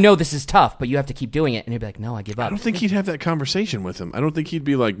 So I know this is tough, but you have to keep doing it. And he'll be like, no, I give up. I don't think he'd have that conversation with him. I don't think he'd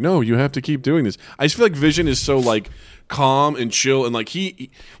be like, no, you have to keep doing this. I just feel like Vision is so, like, calm and chill, and, like,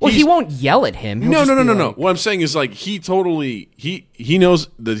 he won't yell at him. He'll No. just be like- What I'm saying is, like, he totally he knows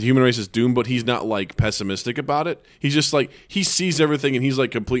the human race is doomed, but he's not, like, pessimistic about it. He's just like, he sees everything, and he's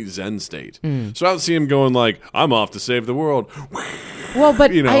like complete Zen state. So I don't see him going like, I'm off to save the world. Well,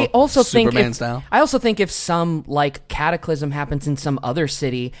 but You know, I also think Superman if, style. I also think if some like cataclysm happens in some other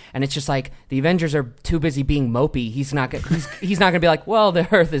city and it's just like the Avengers are too busy being mopey, he's not gonna be like, well, the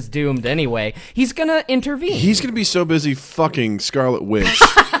Earth is doomed anyway. He's gonna intervene. He's gonna be so busy fucking Scarlet Witch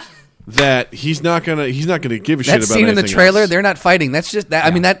that he's not gonna give a shit That about scene in the anything trailer, else. they're not fighting. That's just that.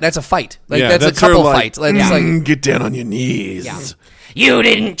 I mean, that's a fight. Like Yeah, that's a that's her, couple like, fight. Like, it's like get down on your knees. Yeah. You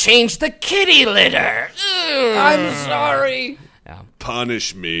didn't change the kitty litter. I'm sorry.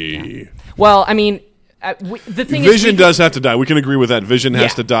 Punish me. Well, I mean, the thing Vision is, does have to die. We can agree with that. Vision has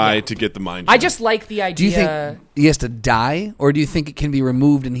Yeah, to die yeah. to get the mind. I Gem. just like the idea. Do you think he has to die, or do you think it can be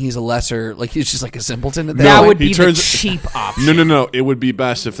removed and he's a lesser, like he's just like a simpleton at that that point? would he be turns- the cheap option? No. It would be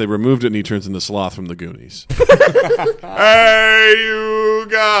best if they removed it and he turns into Sloth from the Goonies. Hey, you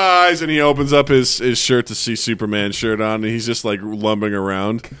guys! And he opens up his shirt to see Superman's shirt on, and he's just like lumbering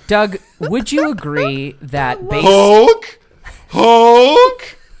around. Doug, would you agree that based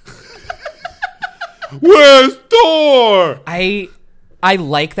Hulk! Where's Thor? I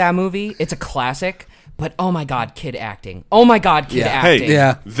like that movie. It's a classic. But oh my god, kid acting. Oh my god, kid acting. Hey,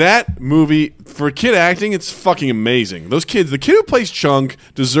 Yeah. that movie, for kid acting, it's fucking amazing. Those kids, the kid who plays Chunk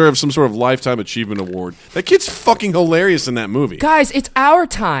deserves some sort of Lifetime Achievement Award. That kid's fucking hilarious in that movie. Guys, it's our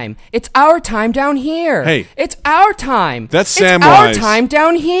time. It's our time down here. Hey. It's our time. That's it's Samwise. our time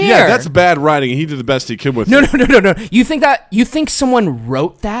down here. Yeah, that's bad writing, and he did the best he could with No. it. You think someone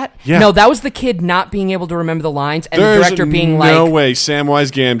wrote that? Yeah. No, that was the kid not being able to remember the lines and There's the director being no like, way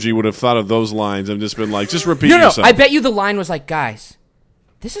Samwise Gamgee would have thought of those lines and just been like, just repeat No, yourself. I bet you the line was like, guys,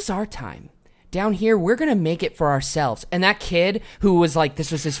 this is our time. Down here, we're going to make it for ourselves. And that kid who was like,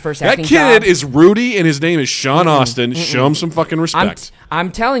 this was his first that acting kid job. is Rudy, and his name is Sean Austin. Show him some fucking respect.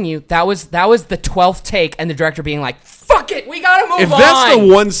 I'm telling you, that was the 12th take, and the director being like, "Fuck it, we gotta move If on." that's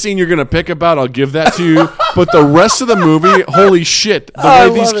the one scene you're gonna pick about, I'll give that to you. But the rest of the movie, holy shit! The way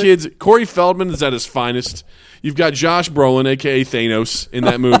these kids, Corey Feldman is at his finest. You've got Josh Brolin, aka Thanos, in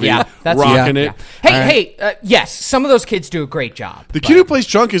that movie, Yeah, that's rocking yeah. it. Hey, yes, some of those kids do a great job. The kid who plays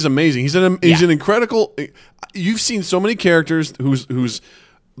Chunk is amazing. He's an incredible. You've seen so many characters whose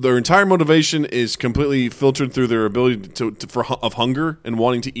their entire motivation is completely filtered through their ability of hunger and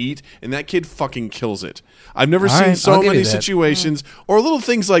wanting to eat, and that kid fucking kills it. I've never seen right, so I'll give many you that. situations or little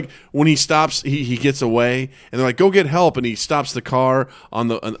things like when he stops, he gets away, and they're like, "Go get help," and he stops the car on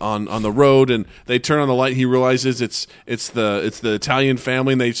the road, and they turn on the light. And he realizes it's the Italian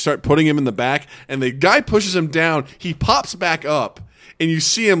family, and they start putting him in the back, and the guy pushes him down. He pops back up, and you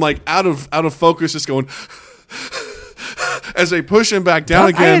see him like out of focus, just going. As they push him back down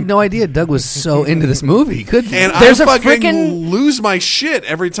Doug, again. I had no idea Doug was so into this movie. Good. And There's I a fucking frickin- lose my shit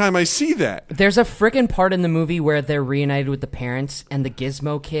every time I see that. There's a frickin' part in the movie where they're reunited with the parents and the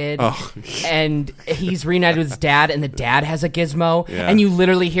Gizmo kid, and he's reunited with his dad, and the dad has a Gizmo, Yeah. and you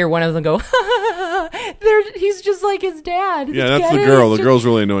literally hear one of them go, he's just like his dad. Yeah, that's Get the it? girl. It's The just- girl's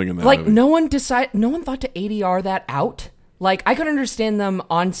really annoying in that Like, movie. no one thought to ADR that out. Like, I could understand them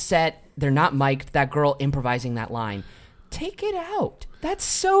on set, they're not mic'd, that girl improvising that line. Take it out. That's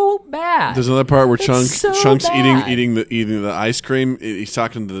so bad. There's another part where It's so Chunk's bad. eating the ice cream. He's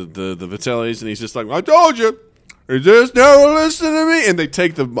talking to the Vitellis, and he's just like, "I told you, you just never listen to me." And they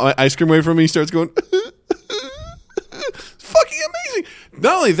take the ice cream away from me. He starts going, "Fucking amazing!"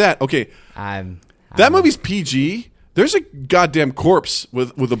 Not only that, okay, that movie's PG. There's a goddamn corpse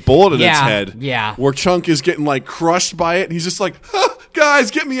with a bullet in its head. Yeah. Where Chunk is getting like crushed by it. And he's just like,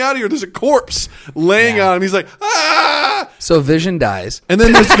 guys, get me out of here. There's a corpse laying on him. He's like, ah. So Vision dies. And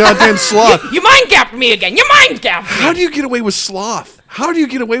then there's goddamn Sloth. You mind gapped me again. You mind gapped me. How do you get away with Sloth? How do you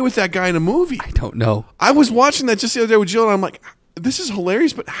get away with that guy in a movie? I don't know. I was watching that just the other day with Jill, and I'm like, this is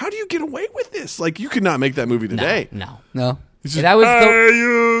hilarious, but how do you get away with this? Like, you could not make that movie today. No. It's just, That was "Hey,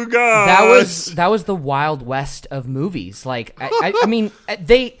 you guys." that was the Wild West of movies. Like, I mean,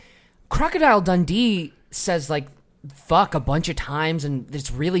 Crocodile Dundee says like fuck a bunch of times, and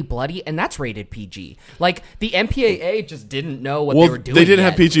it's really bloody, and that's rated PG. Like the MPAA just didn't know what they were doing. They didn't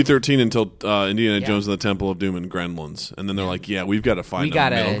have yet. PG-13 until Indiana Jones and the Temple of Doom and Gremlins, and then they're like, "Yeah, we've got to find a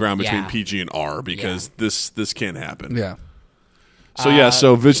middle ground between PG and R because this can't happen." Yeah.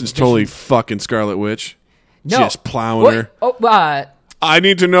 So Vision's totally fucking Scarlet Witch, just plowing her. I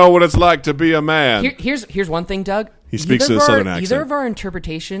need to know what it's like to be a man. Here's one thing, Doug. He speaks in a southern accent. Either of our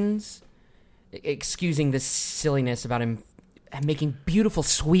interboth excusing this silliness about him making beautiful,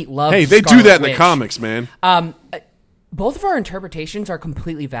 sweet love. Hey, to they Scarlet do that in the Witch. comics, man. Both of our interpretations are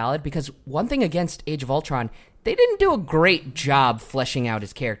completely valid because one thing against Age of Ultron, they didn't do a great job fleshing out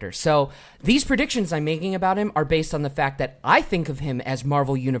his character. So these predictions I'm making about him are based on the fact that I think of him as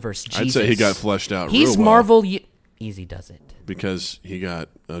Marvel Universe Jesus. I'd say he got fleshed out He's real well. Marvel... Easy does it. Because he got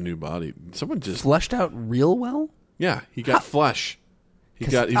a new body. Someone just... Fleshed out real well? Yeah, he got flesh. He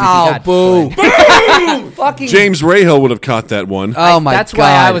got boo. Boom! Fucking... James Rahal would have caught that one. Oh, my God. That's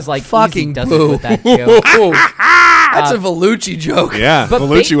why I was like, fucking easy does boo. it with that joke. That's a Vellucci joke. Yeah, But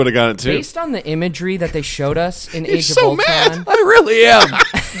Belushi would have got it too. Based on the imagery that they showed us in Age so of Ultron... mad. I really am.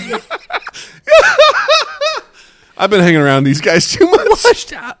 I've been hanging around these guys too much.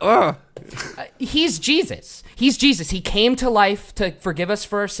 Fleshed out. Ugh. He's Jesus. He's Jesus. He came to life to forgive us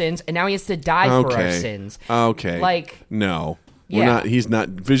for our sins, and now he has to die for our sins. Okay. Like, no. We're Yeah. not. He's not.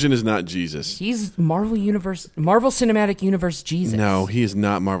 Vision is not Jesus. he's Marvel Cinematic Universe Jesus. No, he is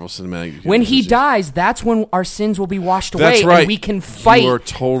not Marvel Cinematic. When he Universe. dies, that's when our sins will be washed That's away, right. and we can fight. You are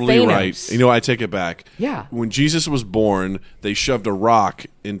totally Thanos. right. You know, I take it back. Yeah. When Jesus was born, they shoved a rock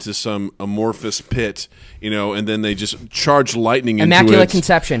into some amorphous pit, and then they just charged lightning into it. Immaculate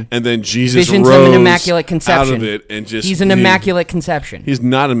Conception. And then Jesus Vision's rose an Immaculate Conception. out of it and just... He's an Immaculate Conception. He's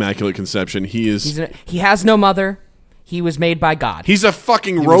not Immaculate Conception. He is... He has no mother. He was made by God. He's a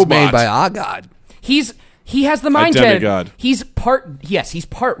fucking He robot. was made by our God. He has the mind gem. demigod. He's part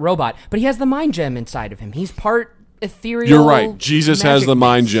robot, but he has the mind gem inside of him. He's part ethereal. You're right. Jesus has magic the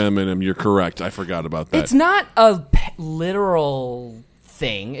mind mix. gem in him. You're correct. I forgot about that. It's not a literal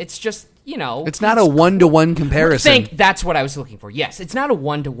thing. It's just, It's not a one-to-one comparison. That's what I was looking for. Yes, it's not a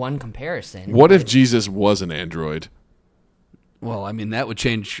one-to-one comparison. What if Jesus was an android? Well, I mean, that would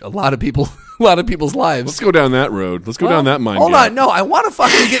change a lot of people's lives. Let's go down that road. Let's go down that mind Hold gap. on, no, I want to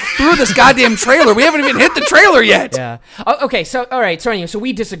fucking get through this goddamn trailer. We haven't even hit the trailer yet. Yeah. Oh, okay. So, all right. So anyway, so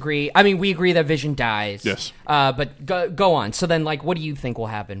we disagree. I mean, we agree that Vision dies. Yes. But go on. So then, like, what do you think will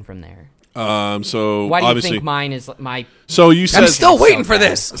happen from there? So Why do you obviously, think mine is my? So you said I'm still waiting for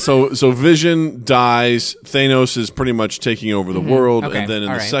this. So Vision dies. Thanos is pretty much taking over the world, Okay, and then in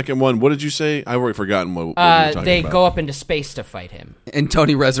all the right. second one, what did you say? I've already forgotten what we were talking They about. go up into space to fight him. And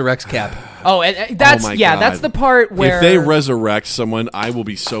Tony resurrects Cap. Oh, and that's my yeah. God. That's the part where If they resurrect someone, I will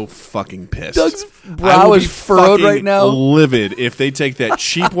be so fucking pissed. Doug's I brow will is be furrowed fucking right now. livid if they take that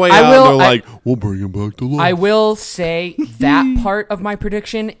cheap way I out. will- and they're I- like, we'll bring him back to life. I will say that part of my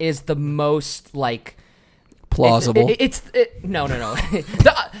prediction is the most like Plausible. No.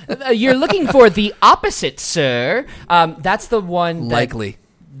 You're looking for the opposite, sir. That's the one that, Likely.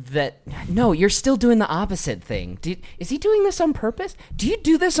 No, you're still doing the opposite thing. Is he doing this on purpose? Do you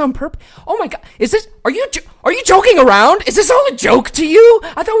do this on purpose? Oh my God! Are you joking around? Is this all a joke to you?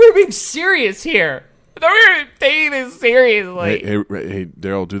 I thought we were being serious here. I thought we were taking this seriously. Hey,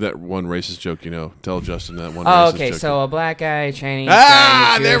 Daryl, do that one racist joke. Tell Justin that one. Oh, racist okay. joke. So a black guy, Chinese Ah,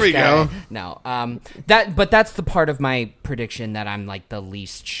 guy, and a there Jewish we go. guy. No, but that's the part of my prediction that I'm like the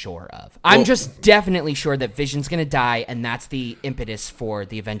least sure of. I'm just definitely sure that Vision's gonna die, and that's the impetus for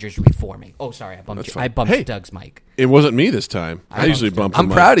the Avengers reforming. Oh, sorry, I bumped fine. bumped Hey. Doug's mic. It wasn't me this time. I usually bump. I'm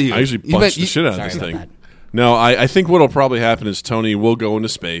him proud up. of you. I usually You punch bet- the you- shit out of Sorry this about thing. that. No, I think what'll probably happen is Tony will go into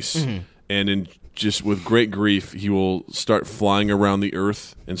space, Mm-hmm. and just with great grief, he will start flying around the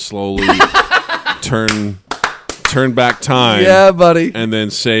Earth and slowly turn turn back time. Yeah, buddy. And then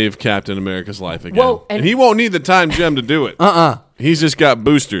save Captain America's life again. Well, and and- he won't need the time gem to do it. He's just got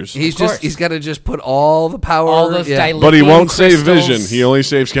boosters. He's course. got to just put all the power. All those dilithium But he won't save crystals. Vision. He only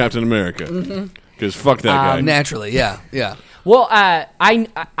saves Captain America. Because fuck that guy. naturally. Yeah. Well,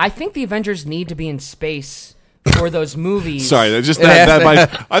 I think the Avengers need to be in space for those movies. Sorry, that just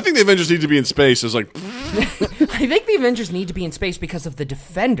I think the Avengers need to be in space. It's like, I think the Avengers need to be in space because of the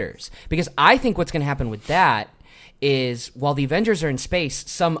Defenders. Because I think what's going to happen with that is while the Avengers are in space,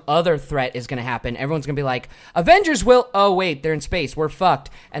 some other threat is going to happen. Everyone's going to be like, Avengers will... Oh, wait, they're in space. We're fucked.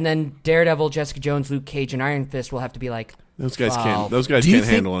 And then Daredevil, Jessica Jones, Luke Cage, and Iron Fist will have to be like... those guys "Oh, can't. Those guys Do you can't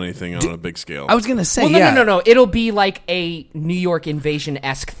think- handle anything on a big scale. I was gonna say, Well, no. It'll be like a New York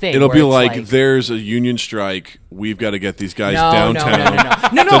invasion-esque thing. It'll where be it's like there's a union strike. We've got to get these guys No, downtown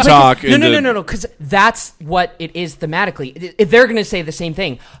no, to but talk. no, because that's what it is thematically. If they're going to say the same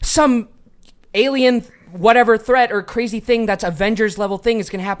thing, some alien whatever threat or crazy thing that's Avengers level thing is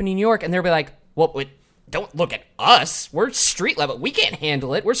going to happen in New York, and they'll be like, "Well, don't look at us. We're street level. We can't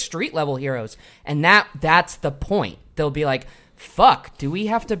handle it. We're street level heroes." And that's the point. They'll be like, fuck, do we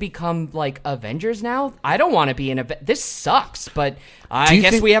have to become like Avengers now? I don't want to be in this sucks, but I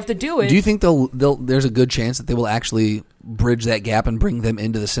guess we have to do it. Do you think there's a good chance that they will actually bridge that gap and bring them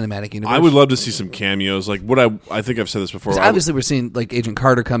into the cinematic universe? I would love to see some cameos. Like what I think I've said this before. 'Cause obviously, we're seeing like Agent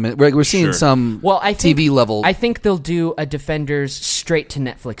Carter come in. We're seeing Sure. some TV level. I think they'll do a Defenders straight to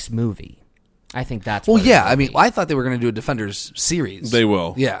Netflix movie. I think that's well, what yeah. it'll I mean, be. I thought they were going to do a Defenders series. They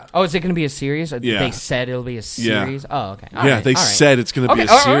will. Yeah. Oh, is it going to be a series? Yeah. They said it'll be a series. Oh, okay. All Yeah, right, they all right. said it's going to be Okay,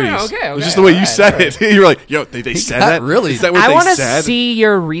 a all right, series. okay, It was okay, just the way all you right, said all right. it. You're like, yo, they said got that? really- Is that what I they want to said? see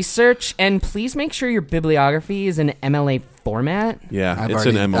your research, and please make sure your bibliography is in MLA format. Yeah, I've it's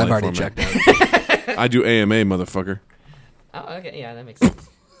already, an MLA I've already format. checked out. I do AMA, motherfucker. Oh, okay, yeah, that makes sense.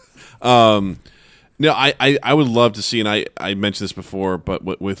 No, I would love to see, and I mentioned this before,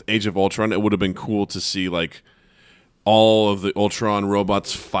 but with Age of Ultron, it would have been cool to see like all of the Ultron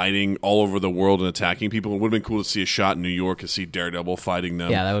robots fighting all over the world and attacking people. It would have been cool to see a shot in New York and see Daredevil fighting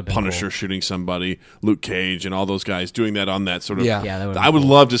them, Yeah, that would've been Punisher cool. shooting somebody, Luke Cage, and all those guys doing that on that sort of. Yeah. Yeah, that would've I been would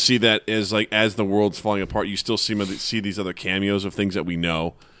love to see that as the world's falling apart. You still see these other cameos of things that we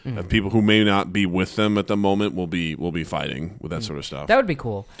know of people who may not be with them at the moment will be fighting with that sort of stuff. That would be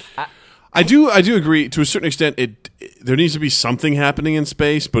cool. I do agree to a certain extent. There needs to be something happening in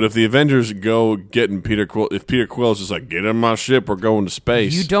space, but if the Avengers go getting Peter Quill, if Peter Quill's just like, get in my ship, we're going to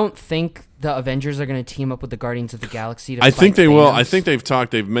space. You don't think the Avengers are going to team up with the Guardians of the Galaxy to I fight think they will. Thanos? I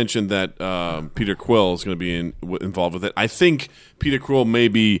think they've mentioned that Peter Quill is going to be involved with it. I think Peter Quill may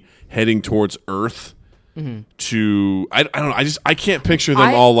be heading towards Earth. To I don't know. I can't picture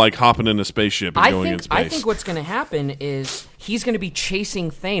them all like hopping in a spaceship and going in space. I think what's going to happen is he's going to be chasing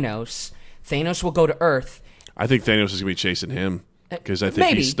Thanos. Thanos will go to Earth. I think Thanos is going to be chasing him because I think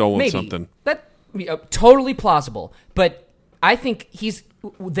Maybe, he's stolen maybe. something. That totally plausible. But I think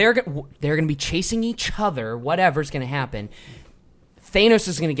they're going to be chasing each other. Whatever's going to happen, Thanos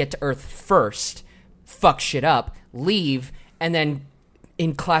is going to get to Earth first, fuck shit up, leave, and then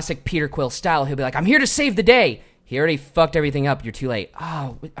in classic Peter Quill style, he'll be like, "I'm here to save the day." He already fucked everything up. You're too late.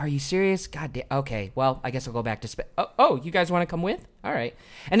 Oh, are you serious? God damn. Okay, well, I guess I'll go back to space. Oh, you guys want to come with? All right.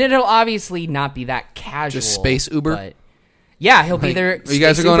 And it'll obviously not be that casual. Just space Uber? But yeah, he'll be there. You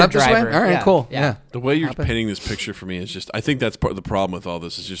guys are going up this way? All right, cool. Yeah. The way you're painting this picture for me is just, I think that's part of the problem with all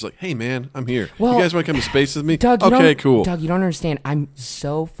this. Is just like, hey, man, I'm here. Well, you guys want to come to space with me? Doug, okay, cool. Doug, you don't understand. I'm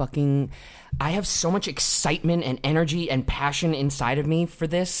so fucking... I have so much excitement and energy and passion inside of me for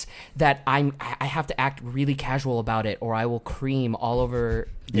this that I have to act really casual about it, or I will cream all over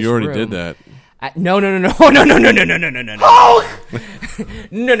this You already room. did that. No.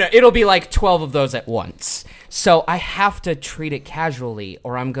 No. It'll be like 12 of those at once. So I have to treat it casually,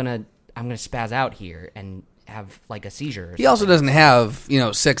 or I'm gonna spaz out here and have like a seizure. He also doesn't have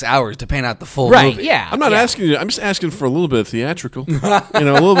 6 hours to paint out the full Right? movie. Yeah. I'm not yeah. asking you. I'm just asking for a little bit of theatrical. A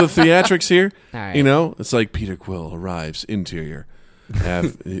little bit of theatrics here. All right. It's like Peter Quill arrives interior.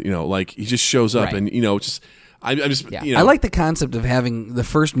 Like he just shows up Right. and just. I just. Yeah. I like the concept of having the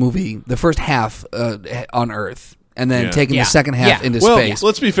first movie, the first half on Earth, and then Yeah. taking Yeah. the second half Yeah. into Well, space.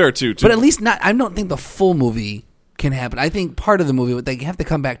 let's be fair too. But at least not. I don't think the full movie can happen. I think part of the movie, they have to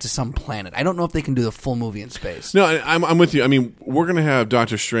come back to some planet. I don't know if they can do the full movie in space. No, I'm with you. I mean, we're going to have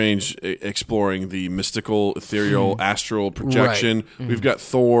Doctor Strange exploring the mystical, ethereal, astral projection. Right. We've got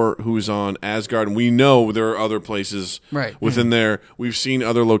Thor, who's on Asgard, and we know there are other places within there. We've seen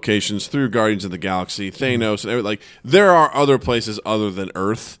other locations through Guardians of the Galaxy, Thanos, and everything. Like, there are other places other than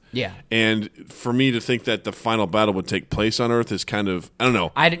Earth. Yeah. And for me to think that the final battle would take place on Earth is kind of, I don't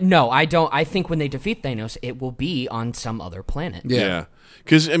know. I don't. I think when they defeat Thanos, it will be on some other planet. Yeah.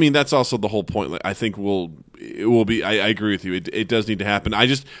 Because, I mean, that's also the whole point. Like, I think it will be, I agree with you. It does need to happen. I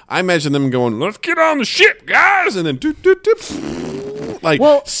imagine them going, let's get on the ship, guys! And then,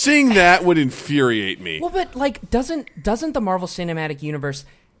 seeing that would infuriate me. Well, but, like, doesn't the Marvel Cinematic Universe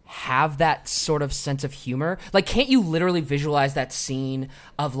have that sort of sense of humor? Like, can't you literally visualize that scene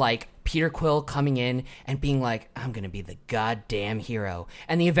of, like, Peter Quill coming in and being like, I'm gonna be the goddamn hero,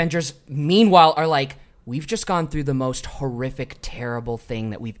 and the Avengers meanwhile are like, we've just gone through the most horrific, terrible thing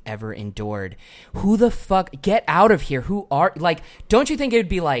that we've ever endured. Who the fuck, get out of here? Who are, like, don't you think it would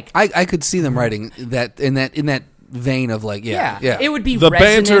be like, I could see them writing that in that vein of like, yeah. It would be the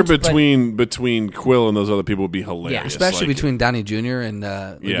banter resonant, between Quill and those other people would be hilarious. Yeah. especially Like, between Downey Jr. and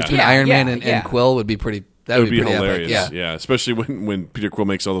between Yeah, Iron Man yeah. and Quill would be pretty. That it would be pretty hilarious. Epic. Yeah. Especially when Peter Quill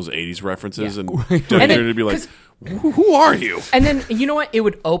makes all those 80s references and And Downey then- Jr. would be like, 'cause- who are you? And then, you know what? It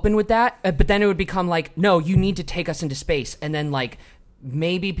would open with that, but then it would become like, no, you need to take us into space. And then, like,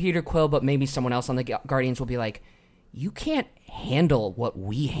 maybe Peter Quill, but maybe someone else on the Guardians will be like, you can't handle what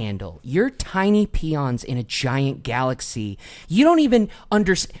we handle. You're tiny peons in a giant galaxy. You don't even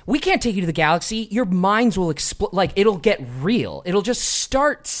understand. We can't take you to the galaxy. Your minds will explode. Like, it'll get real. It'll just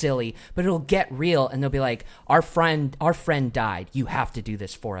start silly, but it'll get real. And they'll be like, our friend died. You have to do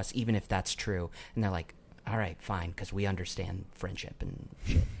this for us, even if that's true. And they're like, all right, fine, because we understand friendship and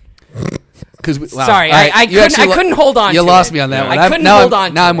shit. Sorry, I couldn't hold on. You to lost it. me on that one. I couldn't now hold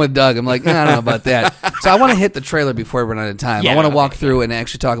on. Now to I'm it. with Doug. I'm like, I don't know about that. So I want to hit the trailer before we run out of time. Yeah, I want to okay, walk through and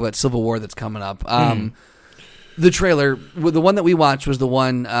actually talk about Civil War that's coming up. The trailer, the one that we watched was the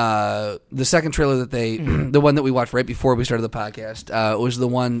one, the second trailer that they, the one that we watched right before we started the podcast, was the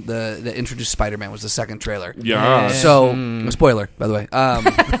one that introduced Spider-Man. Was the second trailer. Yeah. So, spoiler, by the way,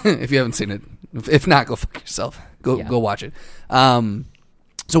 if you haven't seen it. If not, go fuck yourself. Go watch it.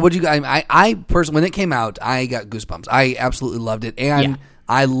 So what you guys? I personally, when it came out, I got goosebumps. I absolutely loved it, and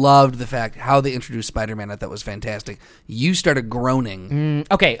I loved the fact how they introduced Spider-Man. I thought was fantastic. You started groaning.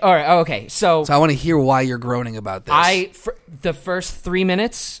 Okay, all right, okay. So I want to hear why you're groaning about this. The first 3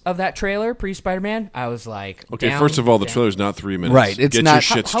 minutes of that trailer, pre-Spider-Man, I was like, Okay, down, first of all, the down. trailer's not 3 minutes. Right, it's Get not- your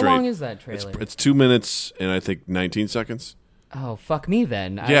shit How straight. long is that trailer? It's 2 minutes and I think 19 seconds. Oh, fuck me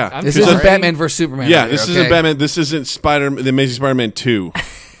then. Yeah. I'm This Because isn't I- Batman vs Superman. Yeah, over this here, isn't okay? Batman. This isn't The Amazing Spider-Man 2.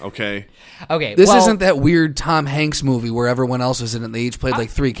 Okay. Okay, This well, isn't that weird Tom Hanks movie where everyone else was in it. They each played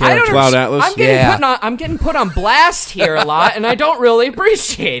like three I don't characters. Cloud Atlas? I'm getting put on blast here a lot, and I don't really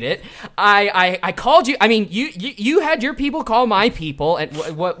appreciate it. I called you. I mean, you had your people call my people. And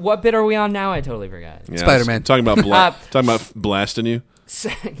what bit are we on now? I totally forgot. Yeah, Spider-Man. Talking about blasting you.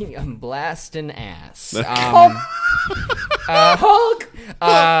 I'm blasting ass. Oh. Hulk.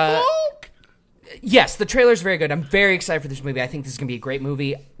 Yes, the trailer's very good. I'm very excited for this movie. I think this is going to be a great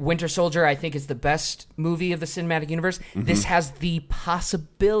movie. Winter Soldier, I think, is the best movie of the cinematic universe. Mm-hmm. This has the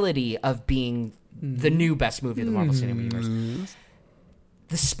possibility of being the new best movie of the Marvel Cinematic Universe.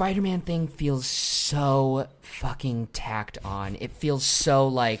 The Spider-Man thing feels so fucking tacked on. It feels so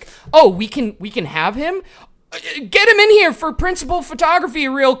like, oh, we can have him? Get him in here for principal photography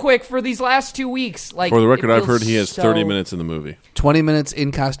real quick for these last 2 weeks. Like, For the record, it I've feels heard he has so- 30 minutes in the movie. 20 minutes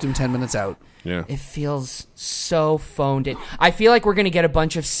in costume, 10 minutes out. Yeah. It feels so phoned in. I feel like we're going to get a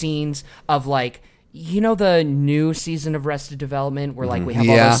bunch of scenes of, like, you know, the new season of Arrested Development where, like, we have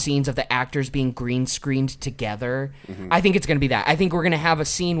all Yeah. those scenes of the actors being green screened together. I think it's going to be that. I think we're going to have a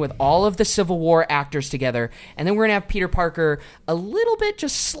scene with all of the Civil War actors together, and then we're going to have Peter Parker a little bit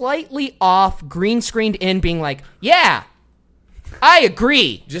just slightly off, green screened in, being like, yeah, I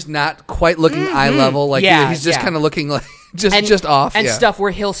agree. Just not quite looking eye level. Like Yeah, he's just yeah. kind of looking like just off. And yeah. stuff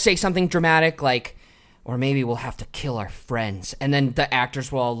where he'll say something dramatic like, or maybe we'll have to kill our friends, and then the other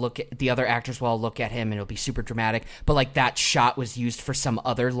actors will all look at him, and it'll be super dramatic. But like that shot was used for some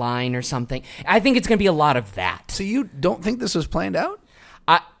other line or something. I think it's going to be a lot of that. So you don't think this was planned out?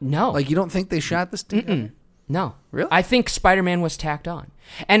 No, Like you don't think they shot this together? no, Really? I think Spider-Man was tacked on,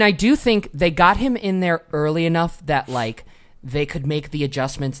 and I do think they got him in there early enough that like they could make the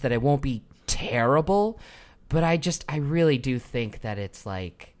adjustments that it won't be terrible. But I really do think that it's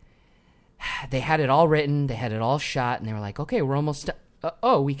like they had it all written, they had it all shot, and they were like, okay, we're almost done.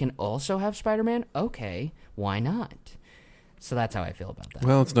 oh, we can also have Spider-Man? Okay, why not? So that's how I feel about that.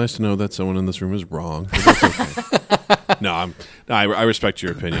 Well, it's nice to know that someone in this room is wrong. But that's okay. I respect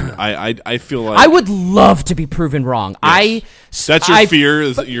your opinion. I feel like I would love to be proven wrong. Yes. That's your fear.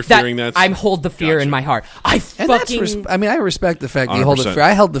 Is that you're fearing that? I hold the fear in my heart. I respect the fact that you hold the 100%. fear.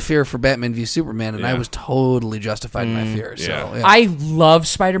 I held the fear for Batman v Superman, and I Yeah. was totally justified in my fear. So yeah. I love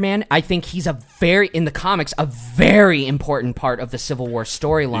Spider-Man. I think he's in the comics, a very important part of the Civil War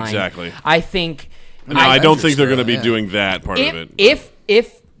storyline. Exactly. I think. No, I don't think they're going to be yeah. doing that part of it.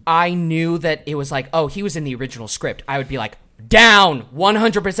 If I knew that it was like, oh, he was in the original script, I would be like, down,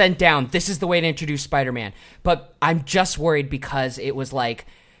 100% down. This is the way to introduce Spider-Man. But I'm just worried because it was like,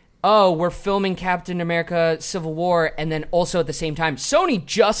 oh, we're filming Captain America Civil War, and then also at the same time, Sony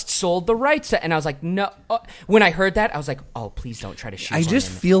just sold the rights to, and I was like, no. When I heard that, I was like, oh, please don't try to shoot. I just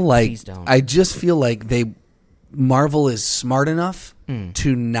feel like Marvel is smart enough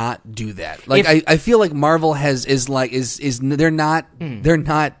to not do that. Like I feel like Marvel they're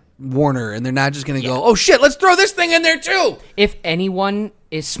not Warner, and they're not just going to go, oh shit, let's throw this thing in there too. If anyone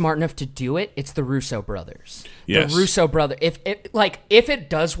is smart enough to do it, it's the Russo brothers. Yes. The Russo brother. If it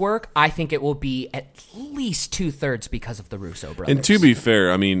does work, I think it will be at least 2/3 because of the Russo brothers. And to be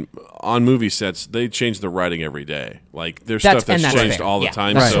fair, I mean, on movie sets, they change the writing every day. Like, there's That's stuff that's changed fair. all the Yeah,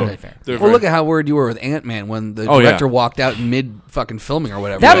 time. that's so totally fair. they're Well, very- look at how worried you were with Ant-Man when the director walked out mid fucking filming or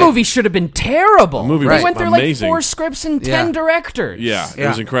whatever. that Right? movie should have been terrible. The movie They was went through amazing. like 4 scripts and 10 Yeah. directors. yeah, it Yeah.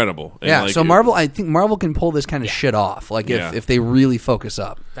 was incredible. And Yeah, like, so I think Marvel can pull this kind of shit off. Like Yeah. if they really focus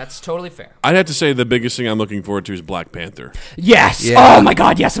up. That's totally fair. I'd have to say the biggest thing I'm looking forward to is Black Panther. Yes. Yeah. Oh my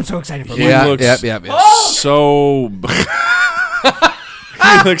God. Yes, I'm so excited for that. Yeah, looks yep. so.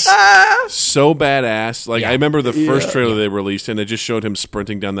 He looks so badass. Like, I remember the first trailer they released, and it just showed him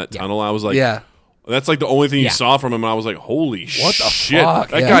sprinting down that tunnel. I was like, Yeah. that's like the only thing you Yeah. saw from him. And I was like, holy What the shit. fuck?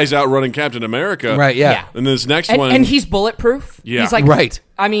 That Yeah. guy's outrunning Captain America. Right, yeah. Yeah. And this next And, one. and he's bulletproof. Yeah. He's like, Right.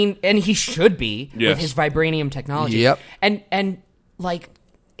 I mean, and he should be Yes. with his vibranium technology. Yep. And like,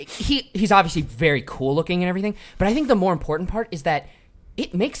 he's obviously very cool looking and everything. But I think the more important part is that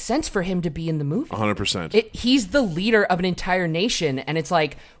it makes sense for him to be in the movie. 100%. He's the leader of an entire nation, and it's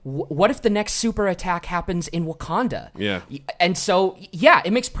like, what if the next super attack happens in Wakanda? Yeah. And so, yeah,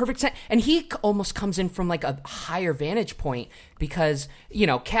 it makes perfect sense. And he almost comes in from like a higher vantage point because, you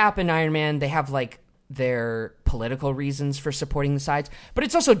know, Cap and Iron Man, they have like their political reasons for supporting the sides, but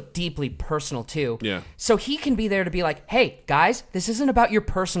it's also deeply personal too. Yeah. So he can be there to be like, hey, guys, this isn't about your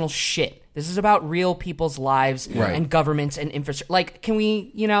personal shit. This is about real people's lives and governments and infrastructure. Like, can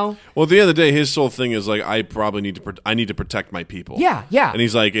we, you know? Well, at the end of the day, his sole thing is like, I probably need to protect my people. Yeah, yeah. And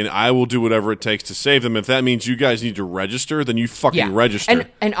he's like, and I will do whatever it takes to save them. If that means you guys need to register, then you fucking register.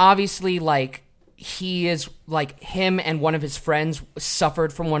 And obviously, like, he is like, him and one of his friends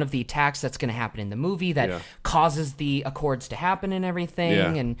suffered from one of the attacks that's going to happen in the movie that causes the Accords to happen and everything.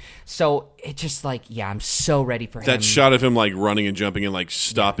 Yeah. And so it's just like, yeah, I'm so ready for him. That shot of him like running and jumping and like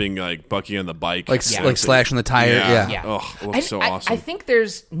stopping like Bucky on the bike, Like slashing the tire. Yeah. Yeah. Oh, it looks And so I awesome. I think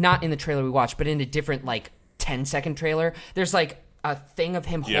there's, not in the trailer we watched, but in a different like 10-second trailer, there's like a thing of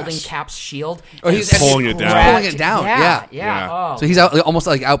him holding Cap's shield. Oh, he's and pulling it down. Pulling it down, yeah. Yeah. Oh. So he's almost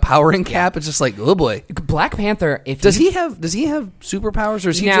like outpowering Cap. It's just like, oh boy. Black Panther. Does he have superpowers, or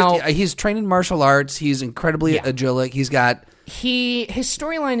is he Now- just he's trained in martial arts? He's incredibly agilic. He's got his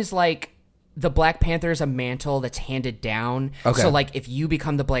storyline is like, the Black Panther is a mantle that's handed down. Okay. So, like, if you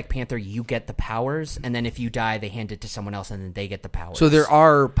become the Black Panther, you get the powers, and then if you die, they hand it to someone else, and then they get the powers. so there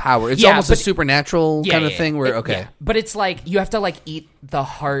are powers. It's Yeah, almost a but- supernatural kind of thing. Where okay, But it's like, you have to, like, eat the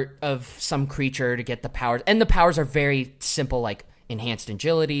heart of some creature to get the powers. And the powers are very simple, like, enhanced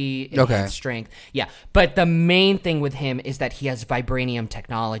agility, enhanced strength. Yeah. But the main thing with him is that he has vibranium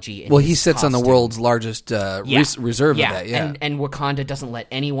technology. well, he sits on the world's largest Yeah. reserve yeah. of that. Yeah, And Wakanda doesn't let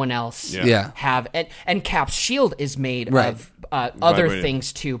anyone else Yeah. have it. And Cap's shield is made Right. of other Vibranium.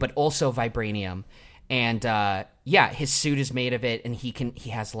 things too, but also vibranium. And his suit is made of it, and he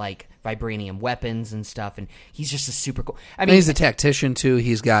has like vibranium weapons and stuff, and he's just a super cool. I and mean, he's a tactician too.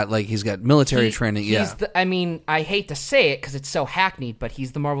 He's got military training. He's Yeah, I mean, I hate to say it because it's so hackneyed, but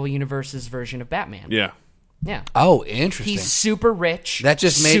he's the Marvel Universe's version of Batman. yeah. Yeah. oh, interesting. He's super rich. That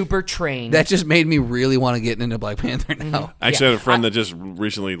just made- super trained. That just made me really want to get into Black Panther now. I actually had a friend that just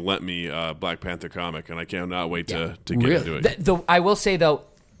recently lent me a Black Panther comic, and I cannot wait to get Really? into it. I will say though,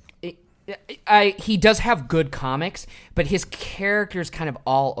 he does have good comics, but his character's kind of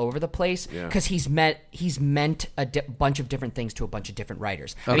all over the place because he's meant a bunch of different things to a bunch of different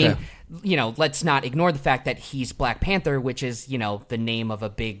writers. Okay. I mean, let's not ignore the fact that he's Black Panther, which is the name of a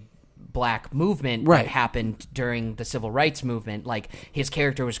big black movement Right. that happened during the civil rights movement. Like, his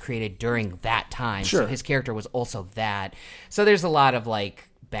character was created during that time. Sure. So his character was also that. So there's a lot of, like,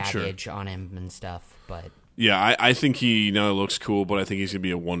 baggage on him and stuff. But Yeah, I think he not only looks cool, but I think he's going to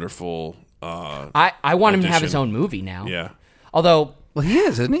be a wonderful. I want him to have his audition. own movie now. Yeah. Although. Well, he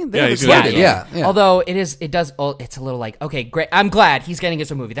is, isn't he? They Yeah, have he's it gonna slated. do it. Yeah. Although it's a little like, okay, great. I'm glad he's getting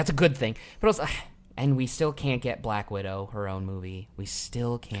his own movie. That's a good thing. But also, and we still can't get Black Widow her own movie. We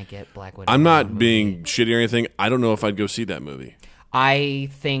still can't get Black Widow. I'm her not own being movie. shitty or anything. I don't know if I'd go see that movie. I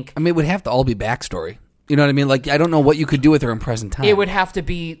think I mean, it would have to all be backstory. You know what I mean? Like, I don't know what you could do with her in present time. it would have to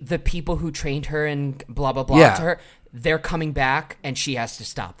be the people who trained her and blah blah blah Yeah. to her. They're coming back, and she has to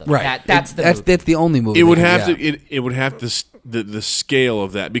stop them. right. That's the movie. That's the only movie. It would they have could- to. It would have to. The scale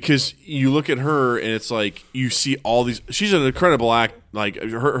of that, because you look at her and it's like you see all these. She's an incredible act. Like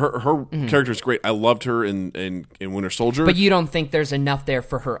her character is great. I loved her in Winter Soldier. But you don't think there's enough there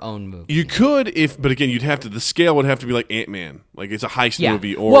for her own movie? You could but again, you'd have to. The scale would have to be like Ant-Man, like it's a heist Yeah.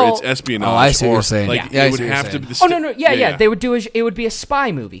 movie, or Well- it's espionage. Oh, I see what or, you're saying. Like Yeah, I it see would what you're have to. saying. Be the Oh no, yeah. They would do it would be a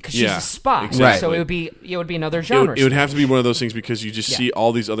spy movie because she's Yeah, a spy, exactly. so it would be another It genre. would have to be one of those things because you just Yeah. see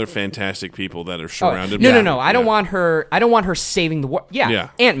all these other fantastic people that are surrounded. No. I don't Yeah. want her. I don't want her saving the world. Yeah.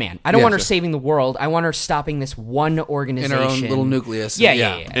 Ant-Man. I don't Yeah, want her sure. saving the world. I want her stopping this one organization in her own little nucleus.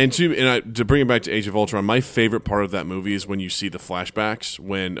 Yeah. And to bring it back to Age of Ultron, my favorite part of that movie is when you see the flashbacks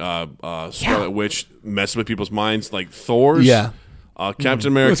when Scarlet Witch messes with people's minds, like Thor's, Yeah. Captain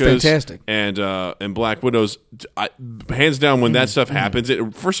America's, fantastic. and Black Widow's. Hands down, when that stuff happens,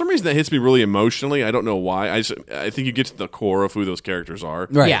 for some reason that hits me really emotionally. I don't know why. I think you get to the core of who those characters are.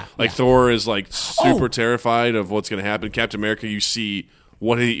 Right. Yeah. Like Thor is like super terrified of what's going to happen. Captain America, you see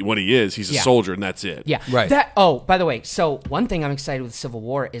what he is. He's a Yeah. soldier, and that's it. Yeah. Right. By the way, so one thing I'm excited with Civil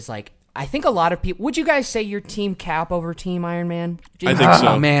War is like I think a lot of people. Would you guys say you're Team Cap over Team Iron Man? I think so.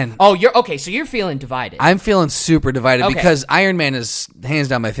 Oh man, Oh, you're okay. So you're feeling divided. I'm feeling super divided Okay. because Iron Man is hands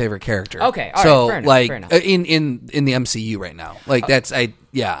down my favorite character. Okay, all right, so fair enough, like fair enough. In the MCU right now, like that's I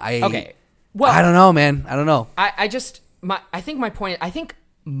okay. Well, I don't know, man. I don't know. I think my point. I think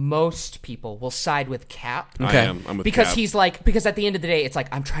most people will side with Cap. Okay. I am. I'm with because Cap. because at the end of the day, it's like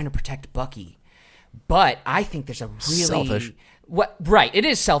I'm trying to protect Bucky, but I think there's a really Selfish. It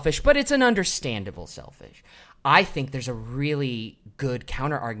is selfish, but it's an understandable selfish. I think there's a really good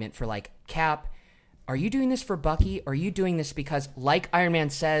counter argument for like Cap. Are you doing this for Bucky? Or are you doing this because, like Iron Man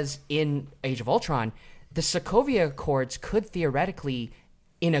says in Age of Ultron, the Sokovia Accords could theoretically,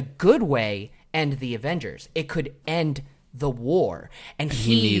 in a good way, end the Avengers. It could end the war, and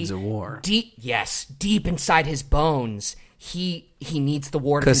he needs a war. Deep inside his bones, he needs the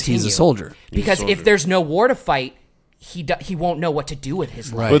war to Because he's a continue. soldier. Because soldier. if there's no war to fight, he won't know what to do with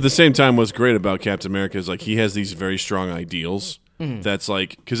his life. But at the same time, what's great about Captain America is like he has these very strong ideals. That's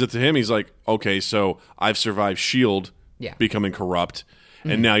like because to him he's like, okay, so I've survived Shield Yeah. becoming corrupt,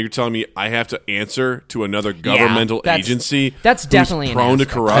 and now you're telling me I have to answer to another governmental that's- agency that's who's definitely an prone to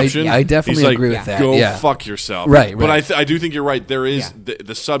aspect. corruption. I definitely He's like, agree with that, Go yeah. fuck yourself. Right, But right. I do think you're right. There is Yeah.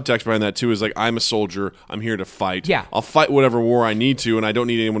 the subtext behind that too. Is like I'm a soldier. I'm here to fight. Yeah. I'll fight whatever war I need to, and I don't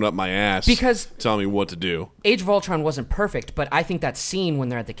need anyone up my ass Because- telling me what to do. Age of Ultron wasn't perfect, but I think that scene when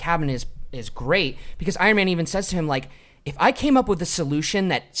they're at the cabin is great because Iron Man even says to him like, if I came up with a solution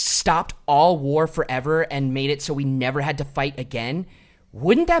that stopped all war forever and made it so we never had to fight again,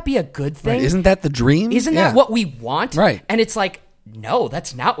 wouldn't that be a good thing? Right. Isn't that the dream? Isn't Yeah. that what we want? Right. And it's like, no,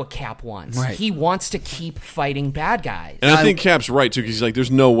 that's not what Cap wants. Right. He wants to keep fighting bad guys. And I think Cap's right too, because he's like, "There's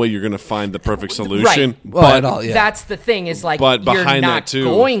no way you're going to find the perfect solution." Well, But at all, yeah. That's the thing is like But you're behind not that, too-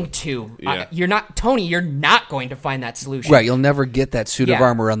 going to. Yeah. You're not Tony. You're not going to find that solution. Right, you'll never get that suit of Yeah.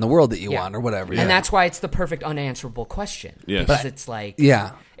 armor on the world that you Yeah. want or whatever. Yeah. And that's why it's the perfect unanswerable question. Yes. Because But- it's like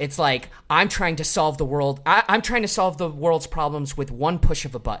Yeah. It's like I'm trying to solve the world. I'm trying to solve the world's problems with one push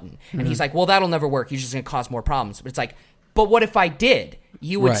of a button. And he's like, well, that'll never work. You're just going to cause more problems. But it's like, but what if I did?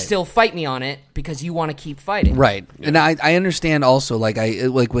 You would Right. still fight me on it because you want to keep fighting. Right, and I understand also like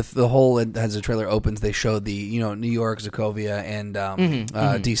with the whole as the trailer opens they showed the New York, Sokovia, and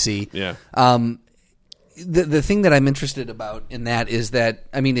DC. Yeah. The thing that I'm interested about in that is that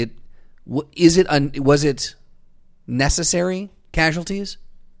I mean was it necessary casualties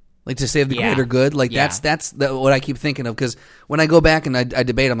like to save the Yeah. greater good? Like Yeah. that's what I keep thinking of because when I go back and I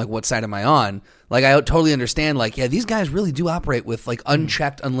debate, I'm like, what side am I on? Like I totally understand. Like yeah, these guys really do operate with like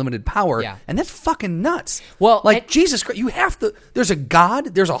unchecked, unlimited power, Yeah. and that's fucking nuts. Well, like and- Jesus Christ, you have to. There's a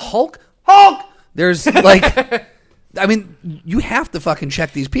God. There's a Hulk. There's like. I mean, you have to fucking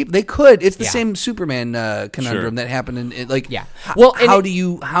check these people. They could. It's the Yeah. same Superman conundrum Sure. that happened in like. Yeah. Well, and how do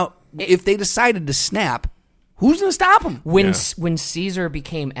you if they decided to snap? Who's going to stop him? When Caesar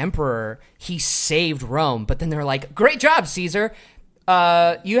became emperor, he saved Rome. But then they're like, "Great job, Caesar.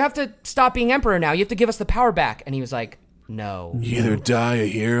 You have to stop being emperor now. You have to give us the power back." And he was like, "No." You either die a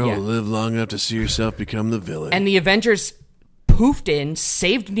hero Yeah. or live long enough to see yourself become the villain. And the Avengers poofed in,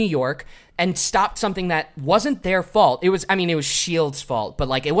 saved New York, and stopped something that wasn't their fault. It was S.H.I.E.L.D.'s fault, but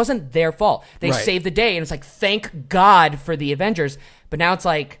like it wasn't their fault. They Right. saved the day, and it's like, thank God for the Avengers. But now it's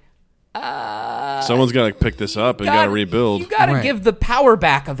like, someone's got to pick this up and got to rebuild. You got to Right. give the power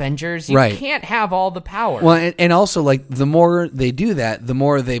back, Avengers. You Right. can't have all the power. Well, and also, like, the more they do that, the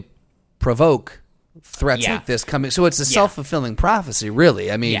more they provoke threats Yeah. like this coming. So it's a self-fulfilling prophecy,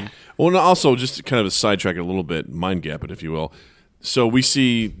 really. I mean, Yeah. Well, and also just to kind of sidetrack it a little bit, mind gap it, if you will. So we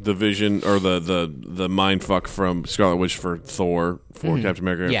see the vision or the mind fuck from Scarlet Witch for Thor, for Captain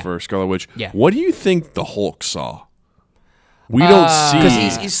America, Yeah. for Scarlet Witch. Yeah. What do you think the Hulk saw? We don't see.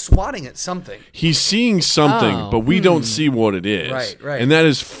 because he's swatting at something. He's seeing something, Oh. but we don't see what it is. Right. And that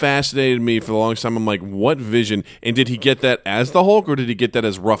has fascinated me for the longest time. I'm like, what vision? And did he get that as the Hulk, or did he get that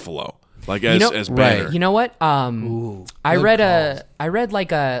as Ruffalo, like as Banner? You know what? I good read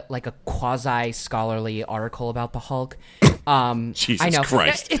like a quasi scholarly article about the Hulk. Jesus I know.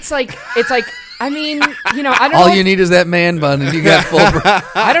 Christ. It's like I mean, you know, I don't All know. you need is that man bun, and you got full.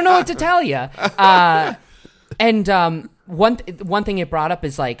 I don't know what to tell you. And one thing it brought up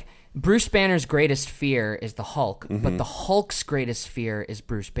is like Bruce Banner's greatest fear is the Hulk, but the Hulk's greatest fear is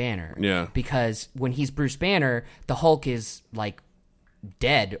Bruce Banner. Yeah. Because when he's Bruce Banner, the Hulk is like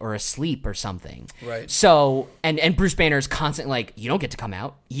dead or asleep or something. Right. So and Bruce Banner is constantly like, you don't get to come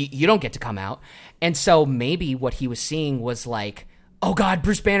out. You don't get to come out. And so maybe what he was seeing was like, oh God,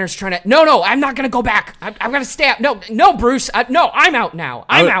 Bruce Banner's trying to. No, I'm not going to go back. I'm going to stay out. No, Bruce. No, I'm out now.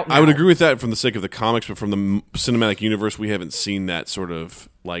 I'm out now. I would agree with that from the sake of the comics, but from the cinematic universe, we haven't seen that sort of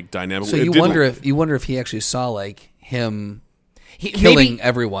like dynamic. So It you didn't- wonder if he actually saw like him He- killing maybe-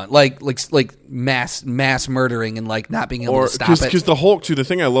 everyone, like mass murdering and like not being able or to stop it. because the Hulk too. The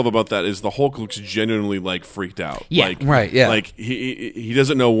thing I love about that is the Hulk looks genuinely like freaked out. Yeah. like, Right, yeah. Like he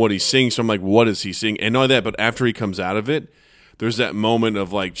doesn't know what he's seeing. So I'm like, what is he seeing? And not only that, but after he comes out of it, there's that moment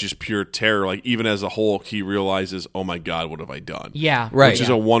of like just pure terror. Like even as a Hulk, he realizes, oh my God, what have I done? Yeah. Right. Which is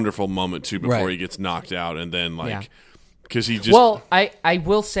a wonderful moment too before Right. he gets knocked out, and then Yeah. like because he just Well, I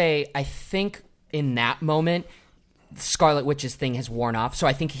will say, I think in that moment, Scarlet Witch's thing has worn off. So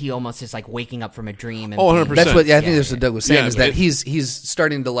I think he almost is like waking up from a dream. And 100%. That's what I think. Yeah, That's what Doug was saying Yeah, is that it- he's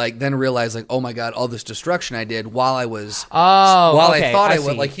starting to like then realize like, oh my God, all this destruction I did while I was Oh, while okay, I thought I see,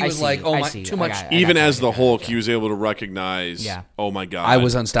 would. Like he I was see, like, oh I my, see. too I much. got it. even I got as it, the I got it. Hulk, he was able to recognize, Yeah. oh my God, I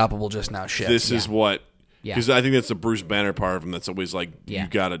was unstoppable just now. Shit. this is what Yeah. because I think that's the Bruce Banner part of him that's always like Yeah. you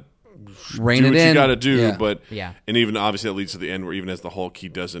gotta Rein do it what in. you gotta do, Yeah. but Yeah. and even obviously that leads to the end where even as the Hulk he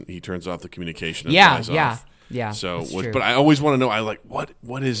turns off the communication and Yeah, flies yeah, off. yeah, So that's which, true. but I always want to know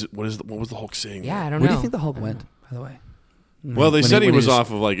what was the Hulk saying? Yeah, I there? don't Where know. do you think the Hulk went? By the way. Well, they When said he- he when was he was-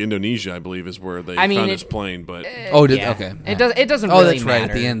 off of like Indonesia, I believe, is where they I mean, found it- his plane. But Oh, did Yeah. okay. It doesn't Oh, really that's right. At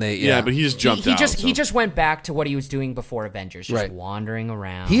matter. the end, they yeah, but he just jumped he out. just so. he just went back to what he was doing before Avengers, just Right. wandering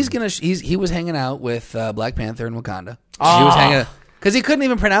around. he was hanging out with Black Panther in Wakanda. He Ah. was hanging because he couldn't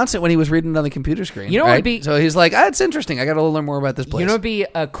even pronounce it when he was reading it on the computer screen. You know what right? would be- So he's like, it's interesting. I got to learn more about this place. You know, it'd be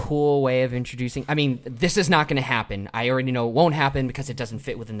a cool way of introducing. I mean, this is not going to happen. I already know it won't happen because it doesn't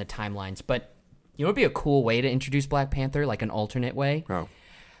fit within the timelines. But you know, it'd be a cool way to introduce Black Panther, like an alternate way. Oh.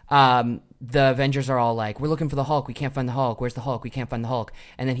 The Avengers are all like, "We're looking for the Hulk. We can't find the Hulk. Where's the Hulk? We can't find the Hulk."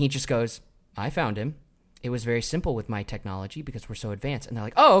 And then he just goes, "I found him. It was very simple with my technology because we're so advanced." And they're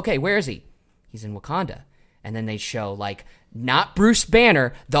like, "Oh, okay. Where is he?" He's in Wakanda. And then they show like not Bruce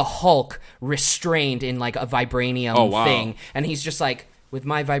Banner, the Hulk restrained in like a vibranium Oh, wow. thing, and he's just like, "With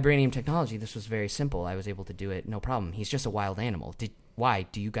my vibranium technology, this was very simple. I was able to do it, no problem. He's just a wild animal. Why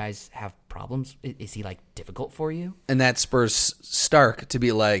do you guys have problems? Is he like difficult for you?" And that spurs Stark to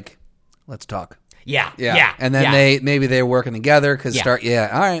be like, let's talk. Yeah, Yeah. And then yeah. maybe they're working together because Yeah. Stark. Yeah.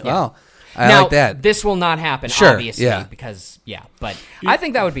 All right. Yeah. Well, I now, like that. This will not happen, Sure, obviously, yeah. because but I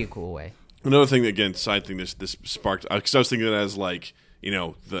think that would be a cool way. Another thing, again, side thing this sparked, because I was thinking of it as like, you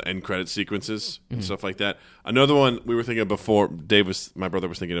know, the end credit sequences and stuff like that. Another one we were thinking of before, my brother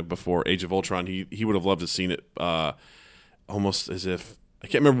was thinking of before Age of Ultron. He would have loved to have seen it almost as if, I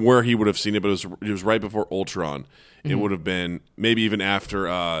can't remember where he would have seen it, but it was right before Ultron. It would have been maybe even after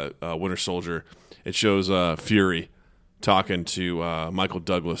Winter Soldier. It shows Fury talking to Michael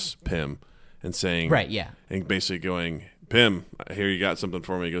Douglas, Pym, and saying, Right, yeah. and basically going, Pym, I hear you got something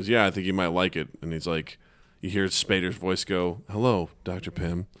for me. He goes, yeah, I think you might like it. And he's like, you hear Spader's voice go, hello, Dr.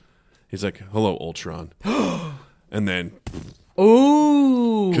 Pym. He's like, hello, Ultron. And then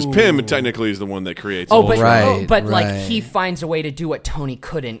Ooh. Because Pym technically is the one that creates Oh, but Ultron. Right, like right. he finds a way to do what Tony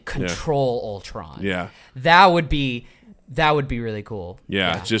couldn't, control Ultron. Yeah. That would be really cool.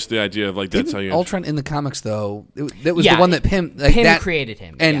 Yeah, just the idea of like that's how you Ultron in the comics, though, that was Yeah, the one that Pym Pym created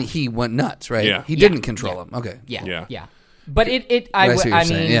him, and yeah. he went nuts, right? Yeah. He didn't control him. Okay, Yeah. But I see what you're I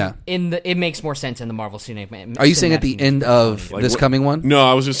saying, mean, yeah. it makes more sense in the Marvel Cinematic. Are you saying at the end of Like this what- coming one? No,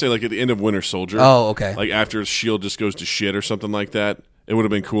 I was gonna say like at the end of Winter Soldier. Oh, okay. Like after Shield just goes to shit or something like that. It would have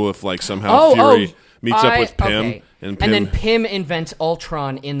been cool if like somehow Fury meets up with Pym okay. and Pym. then Pym invents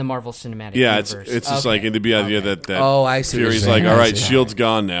Ultron in the Marvel Cinematic yeah, Universe. it's just like the idea that Oh, I see what you're Fury's saying. like, all I right, see. Shield's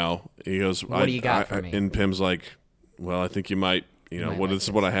gone now. He goes, What do you got for me? And Pym's like, well, I think you might. This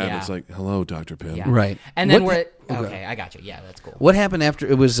is what I have. Yeah. It's like, hello, Dr. Pym. Yeah. Right. And then What- okay, I got you. Yeah, that's cool. What happened after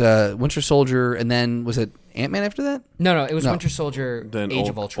it was Winter Soldier, and then was it Ant-Man after that? No, it was No. Winter Soldier, Then Age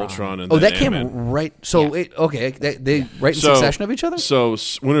of Ultron. and Oh, then that came Ant-Man. right. So Yeah. they right in succession of each other. So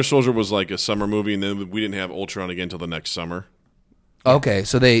Winter Soldier was like a summer movie, and then we didn't have Ultron again until the next summer. Okay,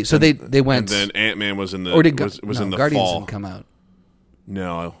 so they went. And then Ant-Man was in the or did was no, in the Guardians fall. didn't come out?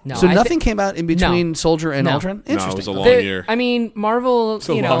 No, No, So I nothing thi- came out in between Soldier and No. Ultron. No, it Interesting. was a long They- year. I mean, Marvel,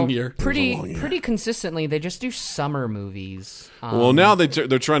 a long year. It was a pretty long year. pretty consistently, they just do summer movies. Well, now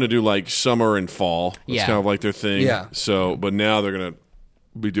they're trying to do like summer and fall. It's Yeah. kind of like their thing. Yeah. So, but now they're gonna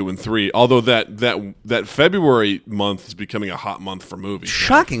be doing 3. Although that February month is becoming a hot month for movies.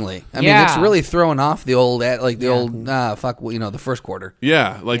 Shockingly, I mean, Yeah. it's really throwing off the old the first quarter.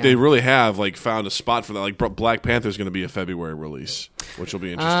 Yeah, like they really have like found a spot for that. Like Black Panther is going to be a February release, which will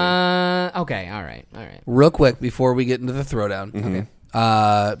be interesting. Okay, all right. Real quick before we get into the throwdown,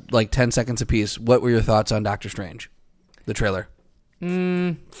 Mm-hmm. like 10 seconds apiece. What were your thoughts on Doctor Strange, the trailer?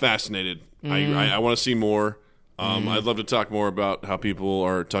 Fascinated. I want to see more. I'd love to talk more about how people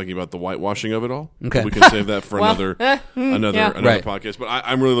are talking about the whitewashing of it all. Okay. We can save that for another yeah. podcast. But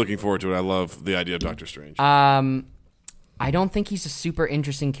I'm really looking forward to it. I love the idea of Doctor Strange. I don't think he's a super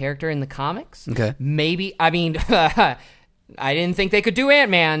interesting character in the comics. Okay. Maybe, I mean, I didn't think they could do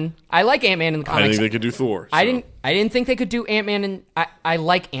Ant-Man. I like Ant-Man in the I comics. think they could do Thor. I so. didn't think they could do Ant-Man and I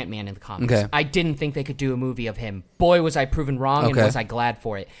like Ant-Man in the comics. Okay. I didn't think they could do a movie of him. Boy, was I proven wrong, and Okay. was I glad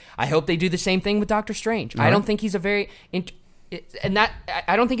for it. I hope they do the same thing with Doctor Strange. I don't think he's a very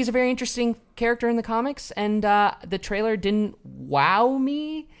I don't think he's a very interesting character in the comics, and the trailer didn't wow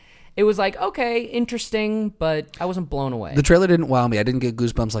me. It was like, okay, interesting, but I wasn't blown away. The trailer didn't wow me. I didn't get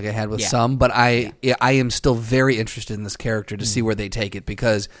goosebumps like I had with Yeah. some, but I am still very interested in this character to see where they take it,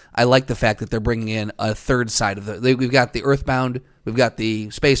 because I like the fact that they're bringing in a third side of we've got the Earthbound, we've got the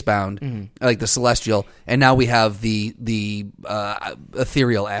Spacebound, like the Celestial, and now we have the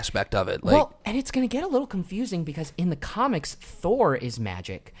ethereal aspect of it. Like, Well, and it's going to get a little confusing because in the comics, Thor is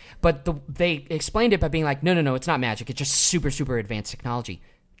magic, but they explained it by being like, no, it's not magic. It's just super, super advanced technology.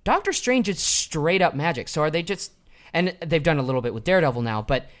 Doctor Strange is straight up magic. So are they just, and they've done a little bit with Daredevil now,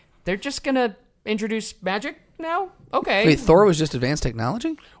 but they're just going to introduce magic now? Okay. wait, Thor was just advanced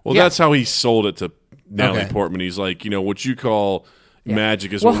technology? Well, Yeah. that's how he sold it to Natalie Okay. Portman. He's like, what you call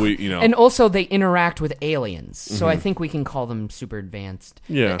magic is what we, And also they interact with aliens. So I think we can call them super advanced.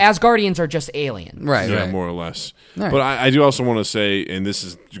 Yeah. Asgardians are just aliens. Right, yeah, right. more or less. All right. But I do also want to say, and this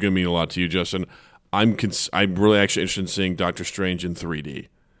is going to mean a lot to you, Justin. I'm really actually interested in seeing Doctor Strange in 3D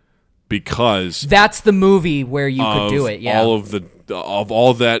because That's the movie where you could do it. Yeah. all of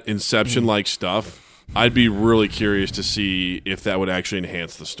all that Inception like stuff. I'd be really curious to see if that would actually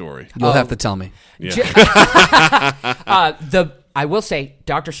enhance the story. You'll have to tell me. I will say,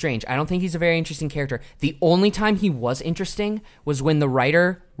 Doctor Strange, I don't think he's a very interesting character. The only time he was interesting was when the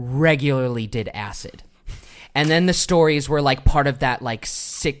writer regularly did acid. And then the stories were like part of that like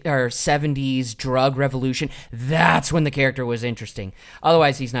 70s drug revolution. That's when the character was interesting.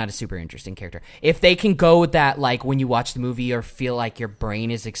 Otherwise, he's not a super interesting character. If they can go with that, like when you watch the movie or feel like your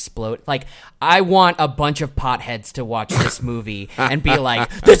brain is explode, like I want a bunch of potheads to watch this movie and be like,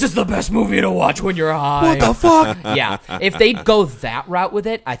 this is the best movie to watch when you're high. What the fuck? Yeah. If they go that route with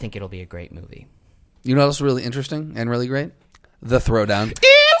it, I think it'll be a great movie. You know what's really interesting and really great? The Throwdown. It's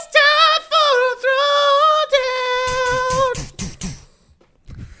time for a throwdown.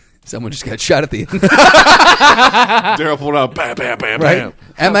 Someone just got shot at the end. Daryl pulled out, bam, bam, bam, Right?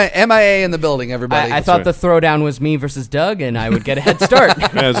 bam. MIA in the building, everybody. I thought the throwdown was me versus Doug, and I would get a head start.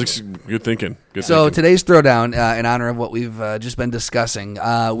 Yeah, it's good thinking. Good So thinking. today's Throwdown, in honor of what we've just been discussing,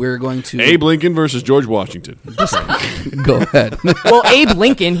 we're going to... Abe Lincoln versus George Washington. Go ahead. Well, Abe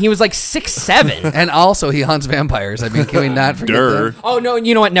Lincoln, he was like 6'7". And also, he hunts vampires. I mean, can we not forget Durr. that? Oh, no,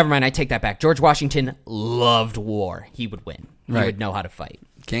 you know what? Never mind. I take that back. George Washington loved war. He would win. He Right. would know how to fight.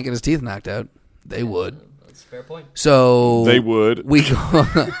 Can't get his teeth knocked out. They would. That's a fair point. So They would. We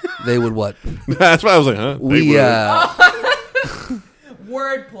they would what? That's why I was like, huh? They We would.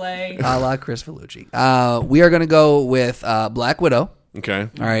 Wordplay. a la Chris Vellucci. We are going to go with Black Widow. Okay.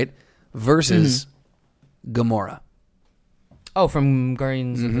 All right, versus Gamora. Oh, from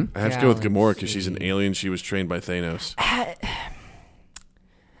Guardians. Of the I have to go with Galaxy. Gamora because she's an alien. She was trained by Thanos.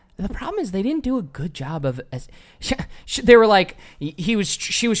 The problem is they didn't do a good job of. They were like she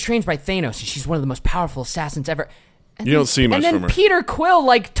was trained by Thanos, and she's one of the most powerful assassins ever. And You don't see much And then from her. Peter Quill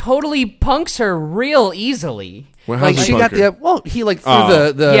like totally punks her real easily. Well, Like how's she he got punk her? he like threw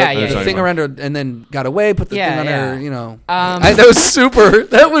Oh. the Yeah, yeah, thing yeah. around her and then got away. Put the Yeah, thing on yeah. her. You know, That was super.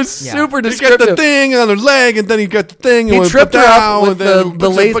 That was Yeah. super He got descriptive. the thing on her leg, and then he got the thing. He and went tripped her pa-dow, up with and then the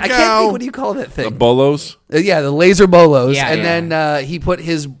laser. I pa-dow. can't think. What do you call that thing? Bolos. Yeah, the laser bolos, Yeah, and yeah. then he put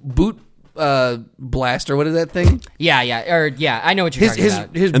his boot blaster. What is that thing? Yeah, I know what you're talking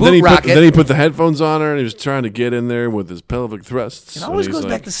about. His And boot then he rocket. then he put the headphones on her, and he was trying to get in there with his pelvic thrusts. it always And he's goes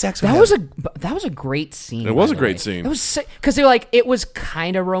like- back to sex. That with was him. that was a great scene. It was by a the great way. scene. It was because they're like it was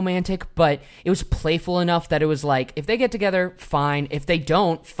kind of romantic, but it was playful enough that it was like if they get together, fine. If they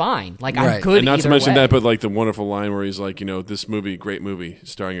don't, fine. Like I'm Right. good. And not to either mention way. that, but like the wonderful line where he's like, this movie, great movie,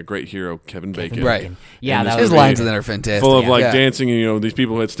 starring a great hero, Kevin Bacon. Right. Yeah, And that this His was movie lines in that are fantastic. full of like Yeah. dancing, and these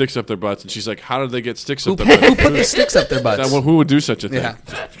people had sticks up their butts, and she's like, "How did they get sticks up their Who butts? put the sticks up their butts? Who would do such a thing?"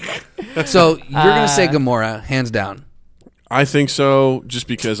 Yeah. So you're gonna say Gamora, hands down. I think so, just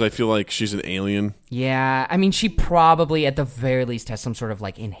because I feel like she's an alien. Yeah, I mean, she probably at the very least has some sort of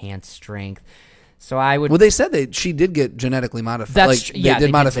like enhanced strength. So I would. Well, they said she did get genetically modified. that's Like tr- they yeah, did they say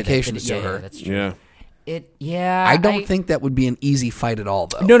that. modifications Yeah, to her. Yeah, that's true. Yeah. I don't think that would be an easy fight at all,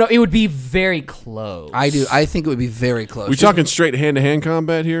 though. No, it would be very close. I do. I think it would be very close. We talking straight hand-to-hand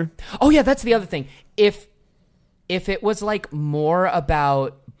combat here? Oh yeah, that's the other thing. If it was like more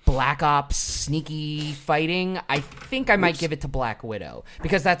about Black Ops sneaky fighting, I think I might give it to Black Widow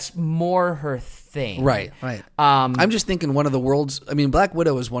because that's more her thing. Right. I'm just thinking one of the world's. I mean, Black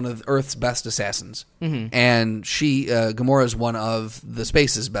Widow is one of Earth's best assassins, and she Gamora is one of the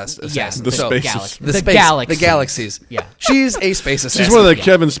space's best assassins. The So- spaces. Galaxy. the The space, galaxies. the galaxies. Yeah. she's a space assassin. She's one of the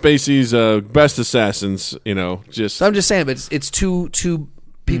Kevin Spacey's best assassins. Just So I'm just saying, but it's two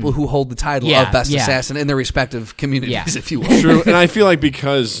people who hold the title Yeah, of best yeah. assassin in their respective communities, Yeah. if you will. true. And I feel like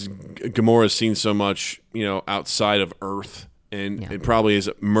because Gamora's seen so much, outside of Earth, and it probably has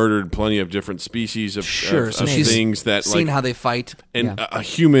murdered plenty of different species of, Sure, of, so of she's things that seen like, how they fight. and a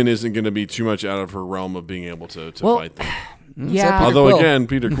human isn't going to be too much out of her realm of being able to Well, fight them. Yeah. Peter Although Quill. again,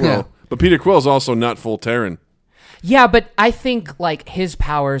 Peter Quill, Yeah. but Peter Quill's also not full Terran. Yeah, but I think like his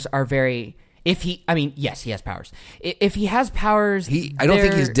powers are very. Yes, he has powers. If he has powers, I don't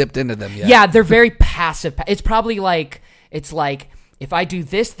think he's they're- dipped into them yet. Yeah, they're very passive. It's probably like if I do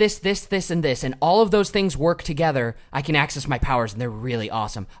this, and this, and all of those things work together, I can access my powers, and they're really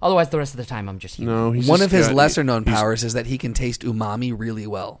awesome. Otherwise, the rest of the time, I'm just human. No, he's One just of his got- lesser known he's- powers is that he can taste umami really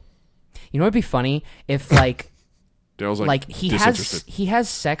well. You know what'd be funny if like Daryl's like he disinterested. has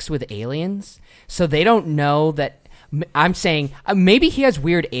sex with aliens, so they don't know that. I'm saying maybe he has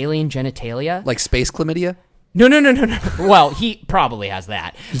weird alien genitalia. Like space chlamydia? No. Well, he probably has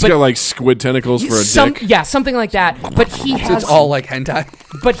that. He's got like squid tentacles for a dick. Yeah, something like that. But he So has it's all like hentai?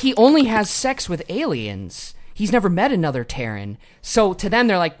 But he only has sex with aliens. He's never met another Terran. So to them,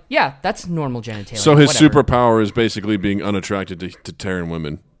 they're like, yeah, that's normal genitalia. So his whatever. superpower is basically being unattracted to Terran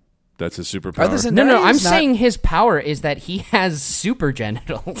women. That's his superpower. Are the No, Zendayas I'm not- saying his power is that he has super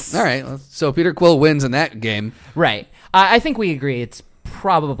genitals. All right. So Peter Quill wins in that game. Right. I think we agree it's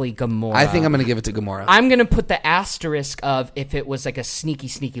probably Gamora. I think I'm going to give it to Gamora. I'm going to put the asterisk of if it was like a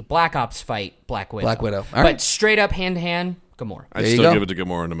sneaky Black Ops fight, Black Widow. Black Widow. All But right. straight up hand-to-hand, Gamora. I'd There you still go. give it to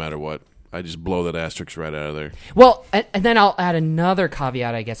Gamora no matter what. I just blow that asterisk right out of there. Well, and then I'll add another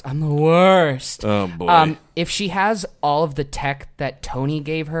caveat, I guess. I'm the worst. Oh boy. If she has all of the tech that Tony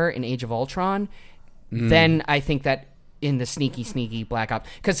gave her in Age of Ultron, then I think that in the sneaky Black Ops,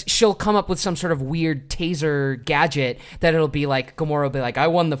 because she'll come up with some sort of weird taser gadget that it'll be like, Gamora will be like, I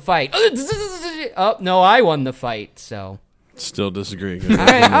won the fight. Oh, no, I won the fight, so. Still disagree. All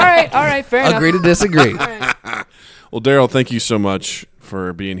right, fair enough. Agree to disagree. Well, Daryl, thank you so much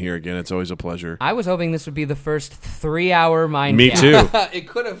for being here again. It's always a pleasure. I was hoping this would be the first 3-hour mind Me gap. too. It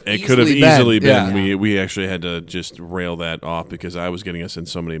could have It could have easily been. Yeah. We actually had to just rail that off because I was getting us in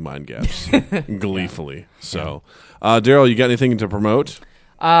so many mind gaps gleefully. So, Daryl, you got anything to promote?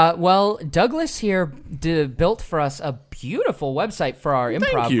 Well, Douglas here built for us a beautiful website for our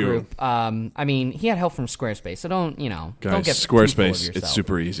improv you. group. I mean, he had help from Squarespace, so don't Guys, don't get too full of Squarespace, yourself. it's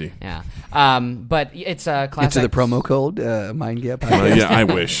super easy. Yeah. But it's a classic. Into the promo code, MindGap. Yeah, I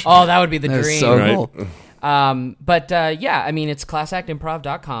wish. Oh, that would be the That's dream. so Right. cool. Yeah, I mean, it's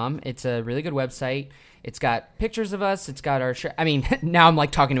classactimprov.com. It's a really good website. It's got pictures of us. It's got our show. I mean, now I'm like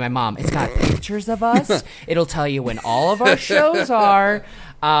talking to my mom. It's got pictures of us. It'll tell you when all of our shows are.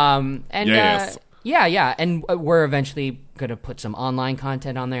 Yes. And we're eventually going to put some online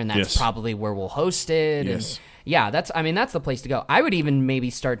content on there, and that's probably where we'll host it. Yes. And that's the place to go. I would even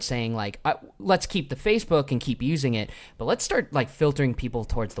maybe start saying, like, let's keep the Facebook and keep using it, but let's start, like, filtering people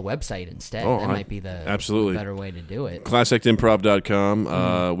towards the website instead. That might be the better way to do it.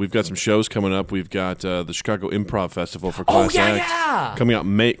 ClassActImprov.com. We've got some shows coming up. We've got the Chicago Improv Festival for Class Act. Coming out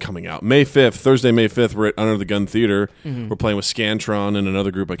May 5th, Thursday, May 5th. We're at Under the Gun Theater. We're playing with Scantron and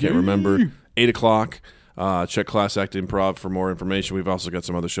another group I can't remember. 8 o'clock. Check Class Act Improv for more information. We've also got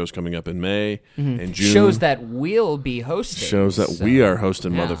some other shows coming up in May and June. Shows that we'll be hosting. We are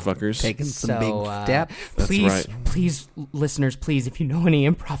hosting, motherfuckers. Taking some big steps. Please, please, listeners, please, if you know any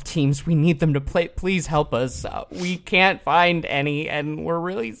improv teams, we need them to play. Please help us. We can't find any, and we're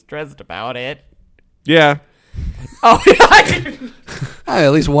really stressed about it. Yeah. Oh, At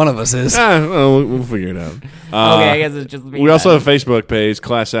least one of us is. We'll figure it out. Okay, I guess it's just me. We also have a Facebook page,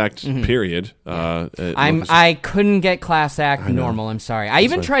 Class Act, period. I couldn't get Class Act normal. I'm sorry. I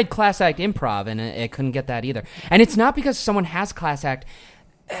even tried Class Act Improv, and I couldn't get that either. And it's not because someone has Class Act.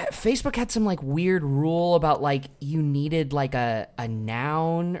 Facebook had some like weird rule about like you needed like a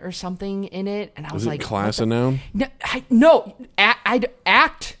noun or something in it, and I was like, class a noun? No,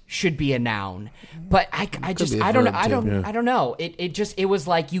 act should be a noun, but I don't know. It was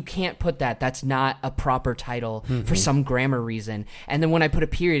like you can't put that. That's not a proper title for some grammar reason. And then when I put a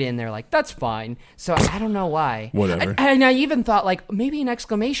period in, they're like, that's fine. So I don't know why. Whatever. And I even thought like maybe an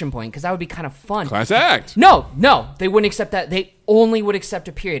exclamation point because that would be kind of fun. Class Act. No, they wouldn't accept that. They only would accept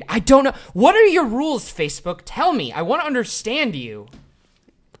a period. I don't know. What are your rules, Facebook? Tell me. I want to understand you.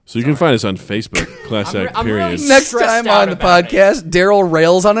 So you can find us on Facebook, Class Act, period. Really Next time on the podcast, Daryl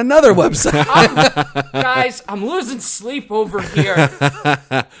rails on another website. Guys, I'm losing sleep over here.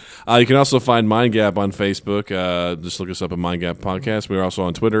 You can also find Mind Gap on Facebook. Just look us up at Mind Gap Podcast. We are also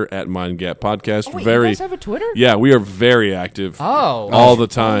on Twitter at Mind Gap Podcast. Oh, wait, you guys have a Twitter? Yeah, we are very active. All the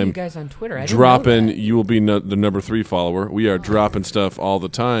time. You guys on Twitter? I dropping. Didn't know that. You will be the number 3 follower. We are dropping stuff all the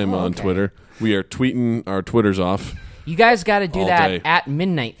time on Twitter. We are tweeting our Twitters off. You guys got to do that day. at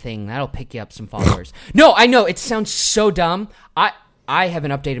midnight thing. That'll pick you up some followers. No, I know. It sounds so dumb. I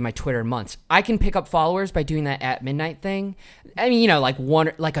haven't updated my Twitter in months. I can pick up followers by doing that at midnight thing. I mean, like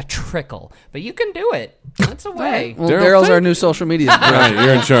a trickle. But you can do it. That's a way. Well, Daryl's our new social media. Right,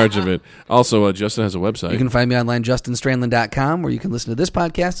 you're in charge of it. Also, Justin has a website. You can find me online, justinstrandland.com, where you can listen to this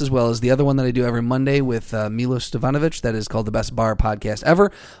podcast as well as the other one that I do every Monday with Milos Stefanovic that is called The Best Bar Podcast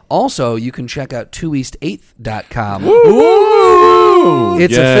Ever. Also, you can check out 2east8th.com. Woo!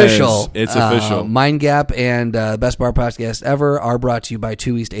 It's official. It's official. Mind Gap and Best Bar Podcast Ever are brought to you by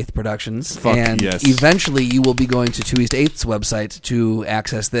 2 East 8th Productions. And eventually you will be going to 2 East 8th's website to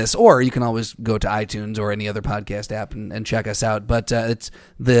access this, or you can always go to iTunes or any other podcast app and check us out. But it's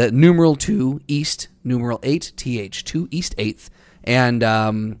the numeral 2 East, numeral 8, TH, 2 East 8th. And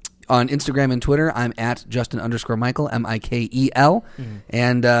on Instagram and Twitter, I'm at Justin_Michael, Mikel.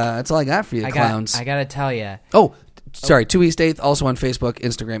 And that's all I got for you, clowns. I got to tell you. Oh, sorry, 2 East 8th, also on Facebook,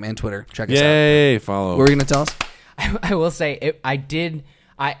 Instagram, and Twitter. Check us out. Yay, follow. What were you going to tell us? I will say,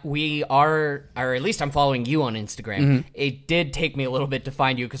 we are, or at least I'm following you on Instagram. It did take me a little bit to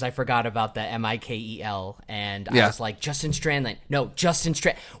find you because I forgot about the Mikel, and I was like, Justin Strandland. No, Justin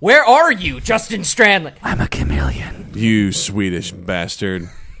Strandland. Where are you, Justin Strandland? I'm a chameleon. You Swedish bastard.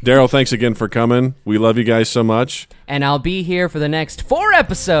 Daryl, thanks again for coming. We love you guys so much. And I'll be here for the next 4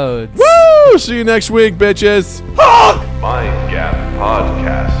 episodes. Woo! See you next week, bitches. Honk!